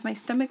 I had to have my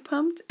stomach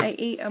pumped. I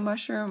ate a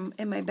mushroom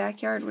in my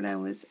backyard when I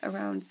was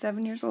around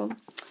 7 years old.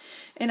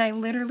 And I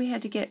literally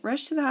had to get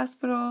rushed to the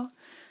hospital.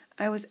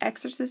 I was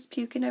exorcist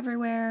puking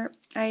everywhere.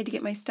 I had to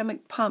get my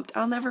stomach pumped.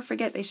 I'll never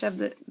forget they shoved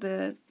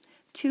the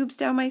tubes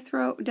down my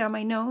throat, down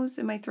my nose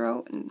and my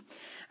throat. And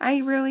I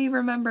really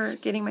remember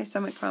getting my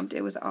stomach pumped.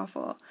 It was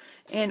awful.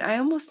 And I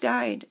almost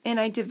died. And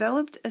I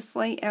developed a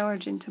slight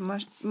allergen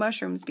to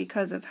mushrooms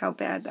because of how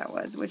bad that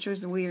was, which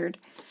was weird.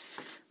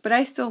 But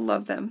I still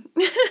love them.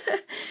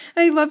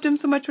 I loved them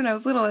so much when I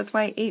was little. That's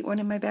why I ate one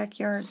in my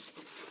backyard.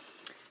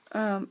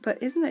 But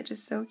isn't that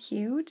just so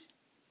cute?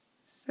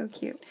 So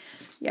cute.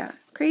 Yeah,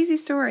 crazy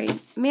story.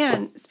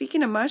 Man,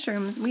 speaking of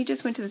mushrooms, we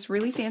just went to this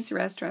really fancy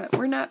restaurant.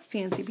 We're not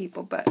fancy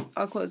people, but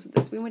I'll close with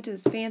this. We went to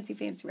this fancy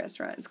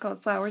restaurant. It's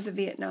called Flowers of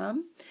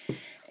Vietnam.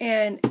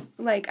 And,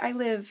 like, I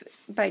live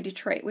by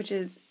Detroit, which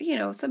is, you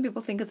know, some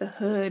people think of the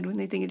hood when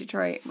they think of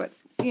Detroit, but,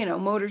 you know,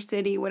 Motor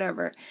City,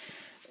 whatever.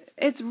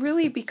 It's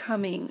really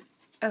becoming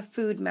a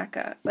food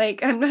mecca.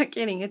 Like, I'm not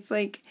kidding. It's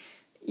like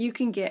you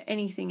can get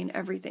anything and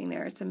everything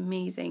there. It's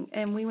amazing.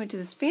 And we went to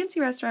this fancy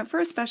restaurant for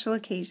a special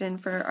occasion.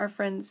 For our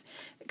friends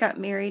got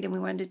married and we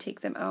wanted to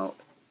take them out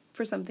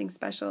for something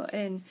special.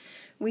 And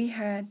we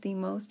had the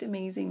most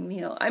amazing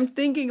meal. I'm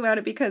thinking about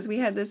it because we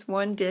had this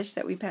one dish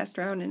that we passed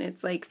around and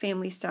it's like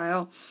family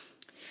style.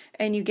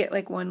 And you get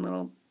like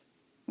one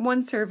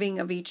serving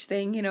of each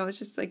thing, you know, it's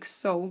just like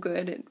so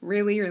good and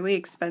really, really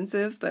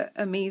expensive, but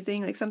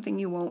amazing, like something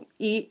you won't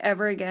eat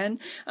ever again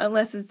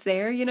unless it's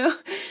there, you know.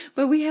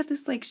 But we had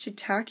this like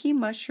shiitake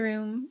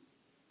mushroom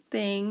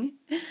thing,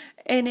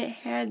 and it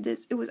had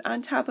this, it was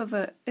on top of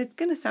it's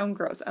gonna sound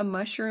gross, a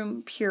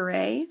mushroom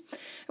puree.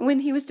 And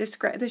when he was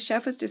the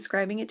chef was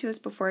describing it to us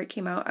before it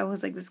came out, I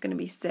was like, this is gonna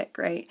be sick,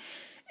 right?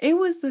 It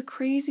was the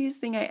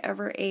craziest thing I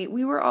ever ate.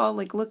 We were all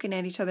like looking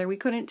at each other. We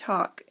couldn't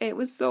talk. It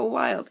was so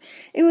wild.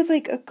 It was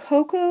like a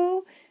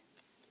cocoa.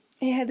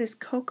 It had this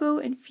cocoa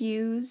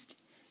infused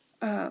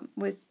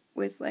with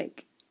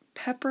like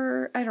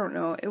pepper. I don't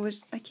know. It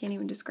was, I can't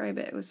even describe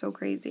it. It was so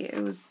crazy.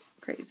 It was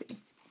crazy.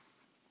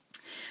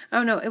 I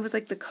don't know. It was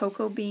like the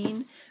cocoa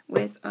bean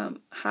with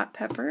hot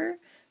pepper,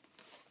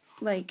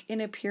 like in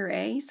a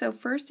puree. So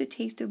first it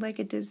tasted like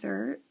a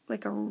dessert,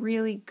 like a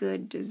really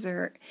good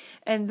dessert.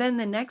 And then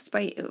the next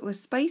bite, it was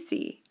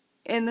spicy.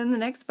 And then the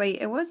next bite,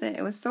 it wasn't.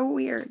 It was so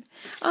weird.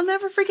 I'll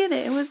never forget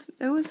it. It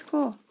was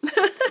cool.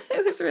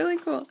 It was really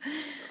cool.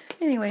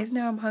 Anyways,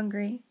 now I'm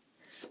hungry.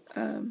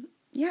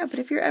 Yeah, but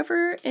if you're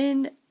ever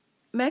in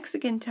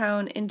Mexican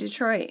town in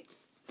Detroit,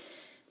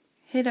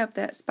 hit up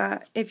that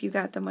spot if you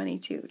got the money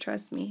to.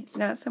 Trust me.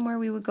 Not somewhere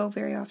we would go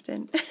very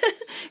often.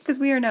 Because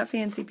we are not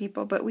fancy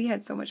people, but we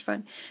had so much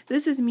fun.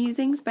 This is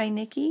Musings by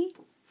Nikki.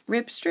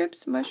 Rip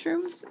Strips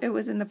mushrooms. It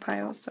was in the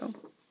pile, so.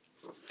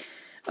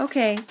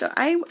 Okay, so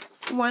I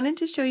wanted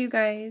to show you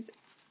guys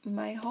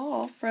my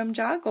haul from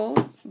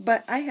Joggles,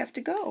 but I have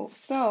to go.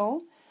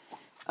 So,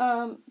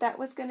 that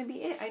was going to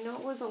be it. I know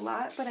it was a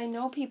lot, but I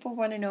know people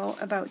want to know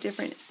about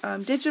different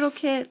digital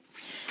kits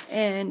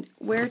and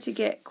where to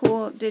get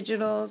cool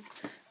digitals.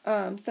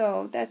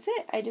 So that's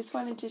it. I just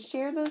wanted to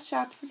share those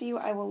shops with you.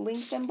 I will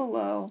link them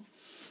below.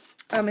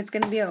 It's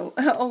going to be a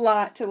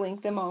lot to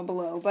link them all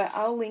below, but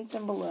I'll link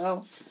them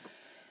below.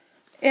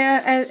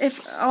 And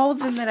if all of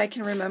them that I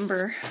can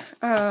remember.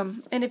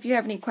 And if you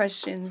have any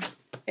questions,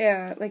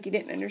 like you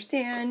didn't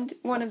understand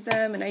one of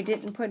them and I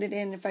didn't put it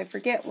in, if I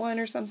forget one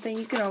or something,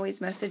 you can always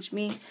message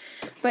me.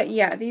 But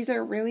yeah, these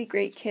are really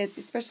great kits,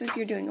 especially if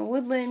you're doing a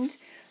woodland,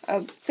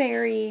 a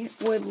fairy,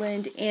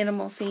 woodland,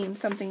 animal theme,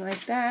 something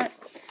like that.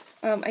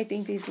 I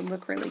think these would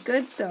look really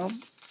good. So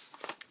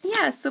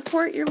yeah,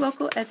 support your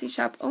local Etsy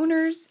shop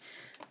owners.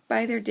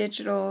 Buy their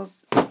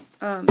digitals.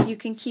 You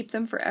can keep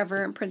them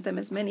forever and print them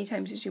as many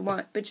times as you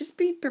want, but just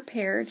be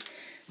prepared.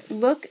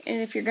 Look,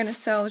 and if you're going to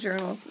sell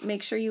journals,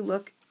 make sure you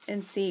look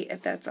and see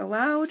if that's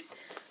allowed,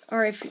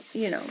 or if,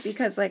 you know,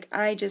 because like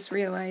I just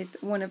realized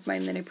one of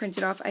mine that I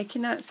printed off, I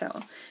cannot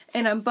sell,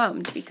 and I'm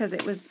bummed because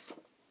it was,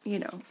 you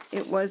know,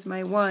 it was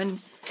my one.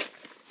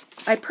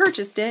 I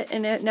purchased it,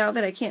 and now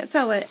that I can't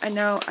sell it, and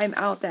now I'm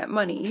out that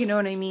money, you know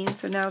what I mean?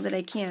 So now that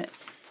I can't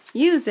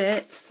use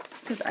it,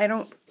 because I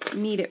don't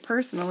need it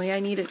personally, I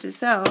need it to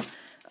sell,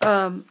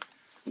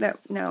 that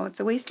now it's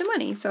a waste of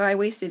money. So I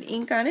wasted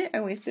ink on it, I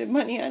wasted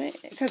money on it,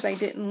 because I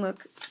didn't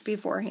look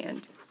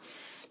beforehand.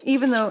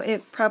 Even though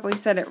it probably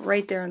said it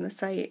right there on the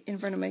site in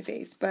front of my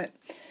face. But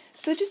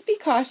so just be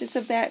cautious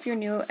of that if you're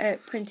new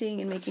at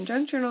printing and making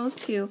junk journals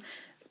to,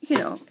 you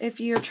know, if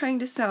you're trying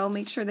to sell,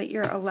 make sure that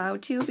you're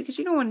allowed to, because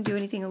you don't want to do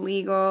anything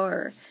illegal,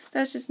 or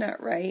that's just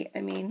not right.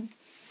 I mean,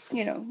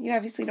 you know, you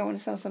obviously don't want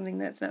to sell something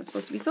that's not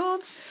supposed to be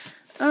sold.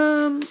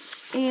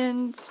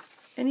 And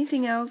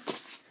anything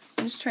else,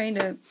 I'm just trying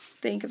to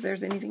think if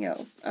there's anything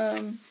else.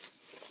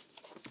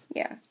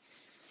 Yeah.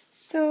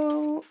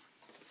 So,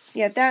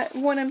 yeah, that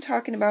one I'm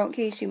talking about, in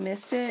case you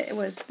missed it, it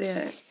was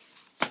the,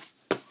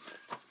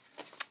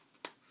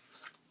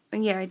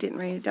 yeah, I didn't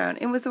write it down.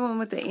 It was the one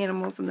with the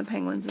animals and the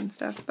penguins and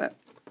stuff, but,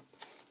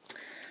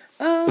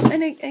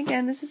 and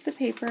again, this is the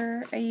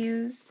paper I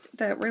used,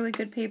 the really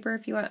good paper.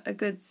 If you want a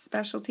good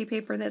specialty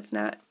paper that's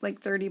not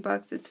like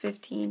 $30, it's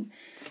 $15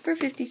 for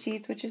 50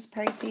 sheets, which is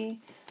pricey,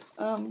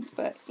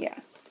 but yeah.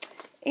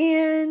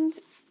 And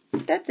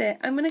that's it.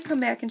 I'm going to come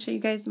back and show you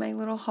guys my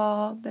little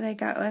haul that I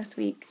got last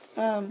week.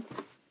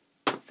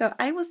 So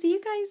I will see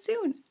you guys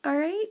soon.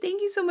 Alright?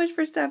 Thank you so much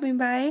for stopping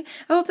by.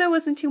 I hope that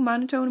wasn't too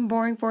monotone and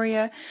boring for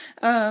you.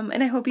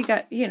 And I hope you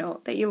got, you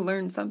know, that you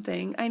learned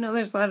something. I know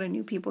there's a lot of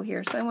new people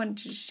here, so I wanted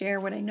to just share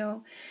what I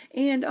know.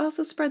 And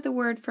also spread the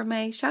word for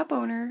my shop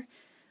owner,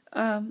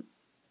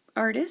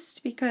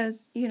 artist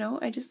because, you know,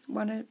 I just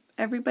want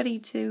everybody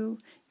to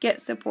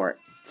get support.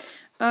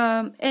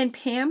 And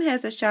Pam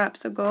has a shop,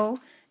 so go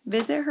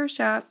visit her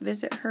shop,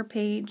 visit her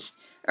page,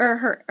 or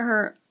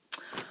her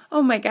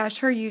oh my gosh,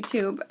 her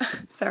YouTube.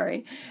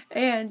 Sorry.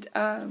 And,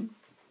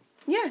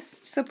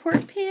 yes,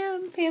 support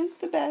Pam. Pam's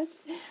the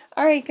best.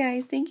 Alright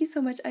guys, thank you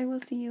so much. I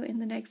will see you in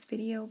the next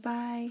video.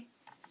 Bye.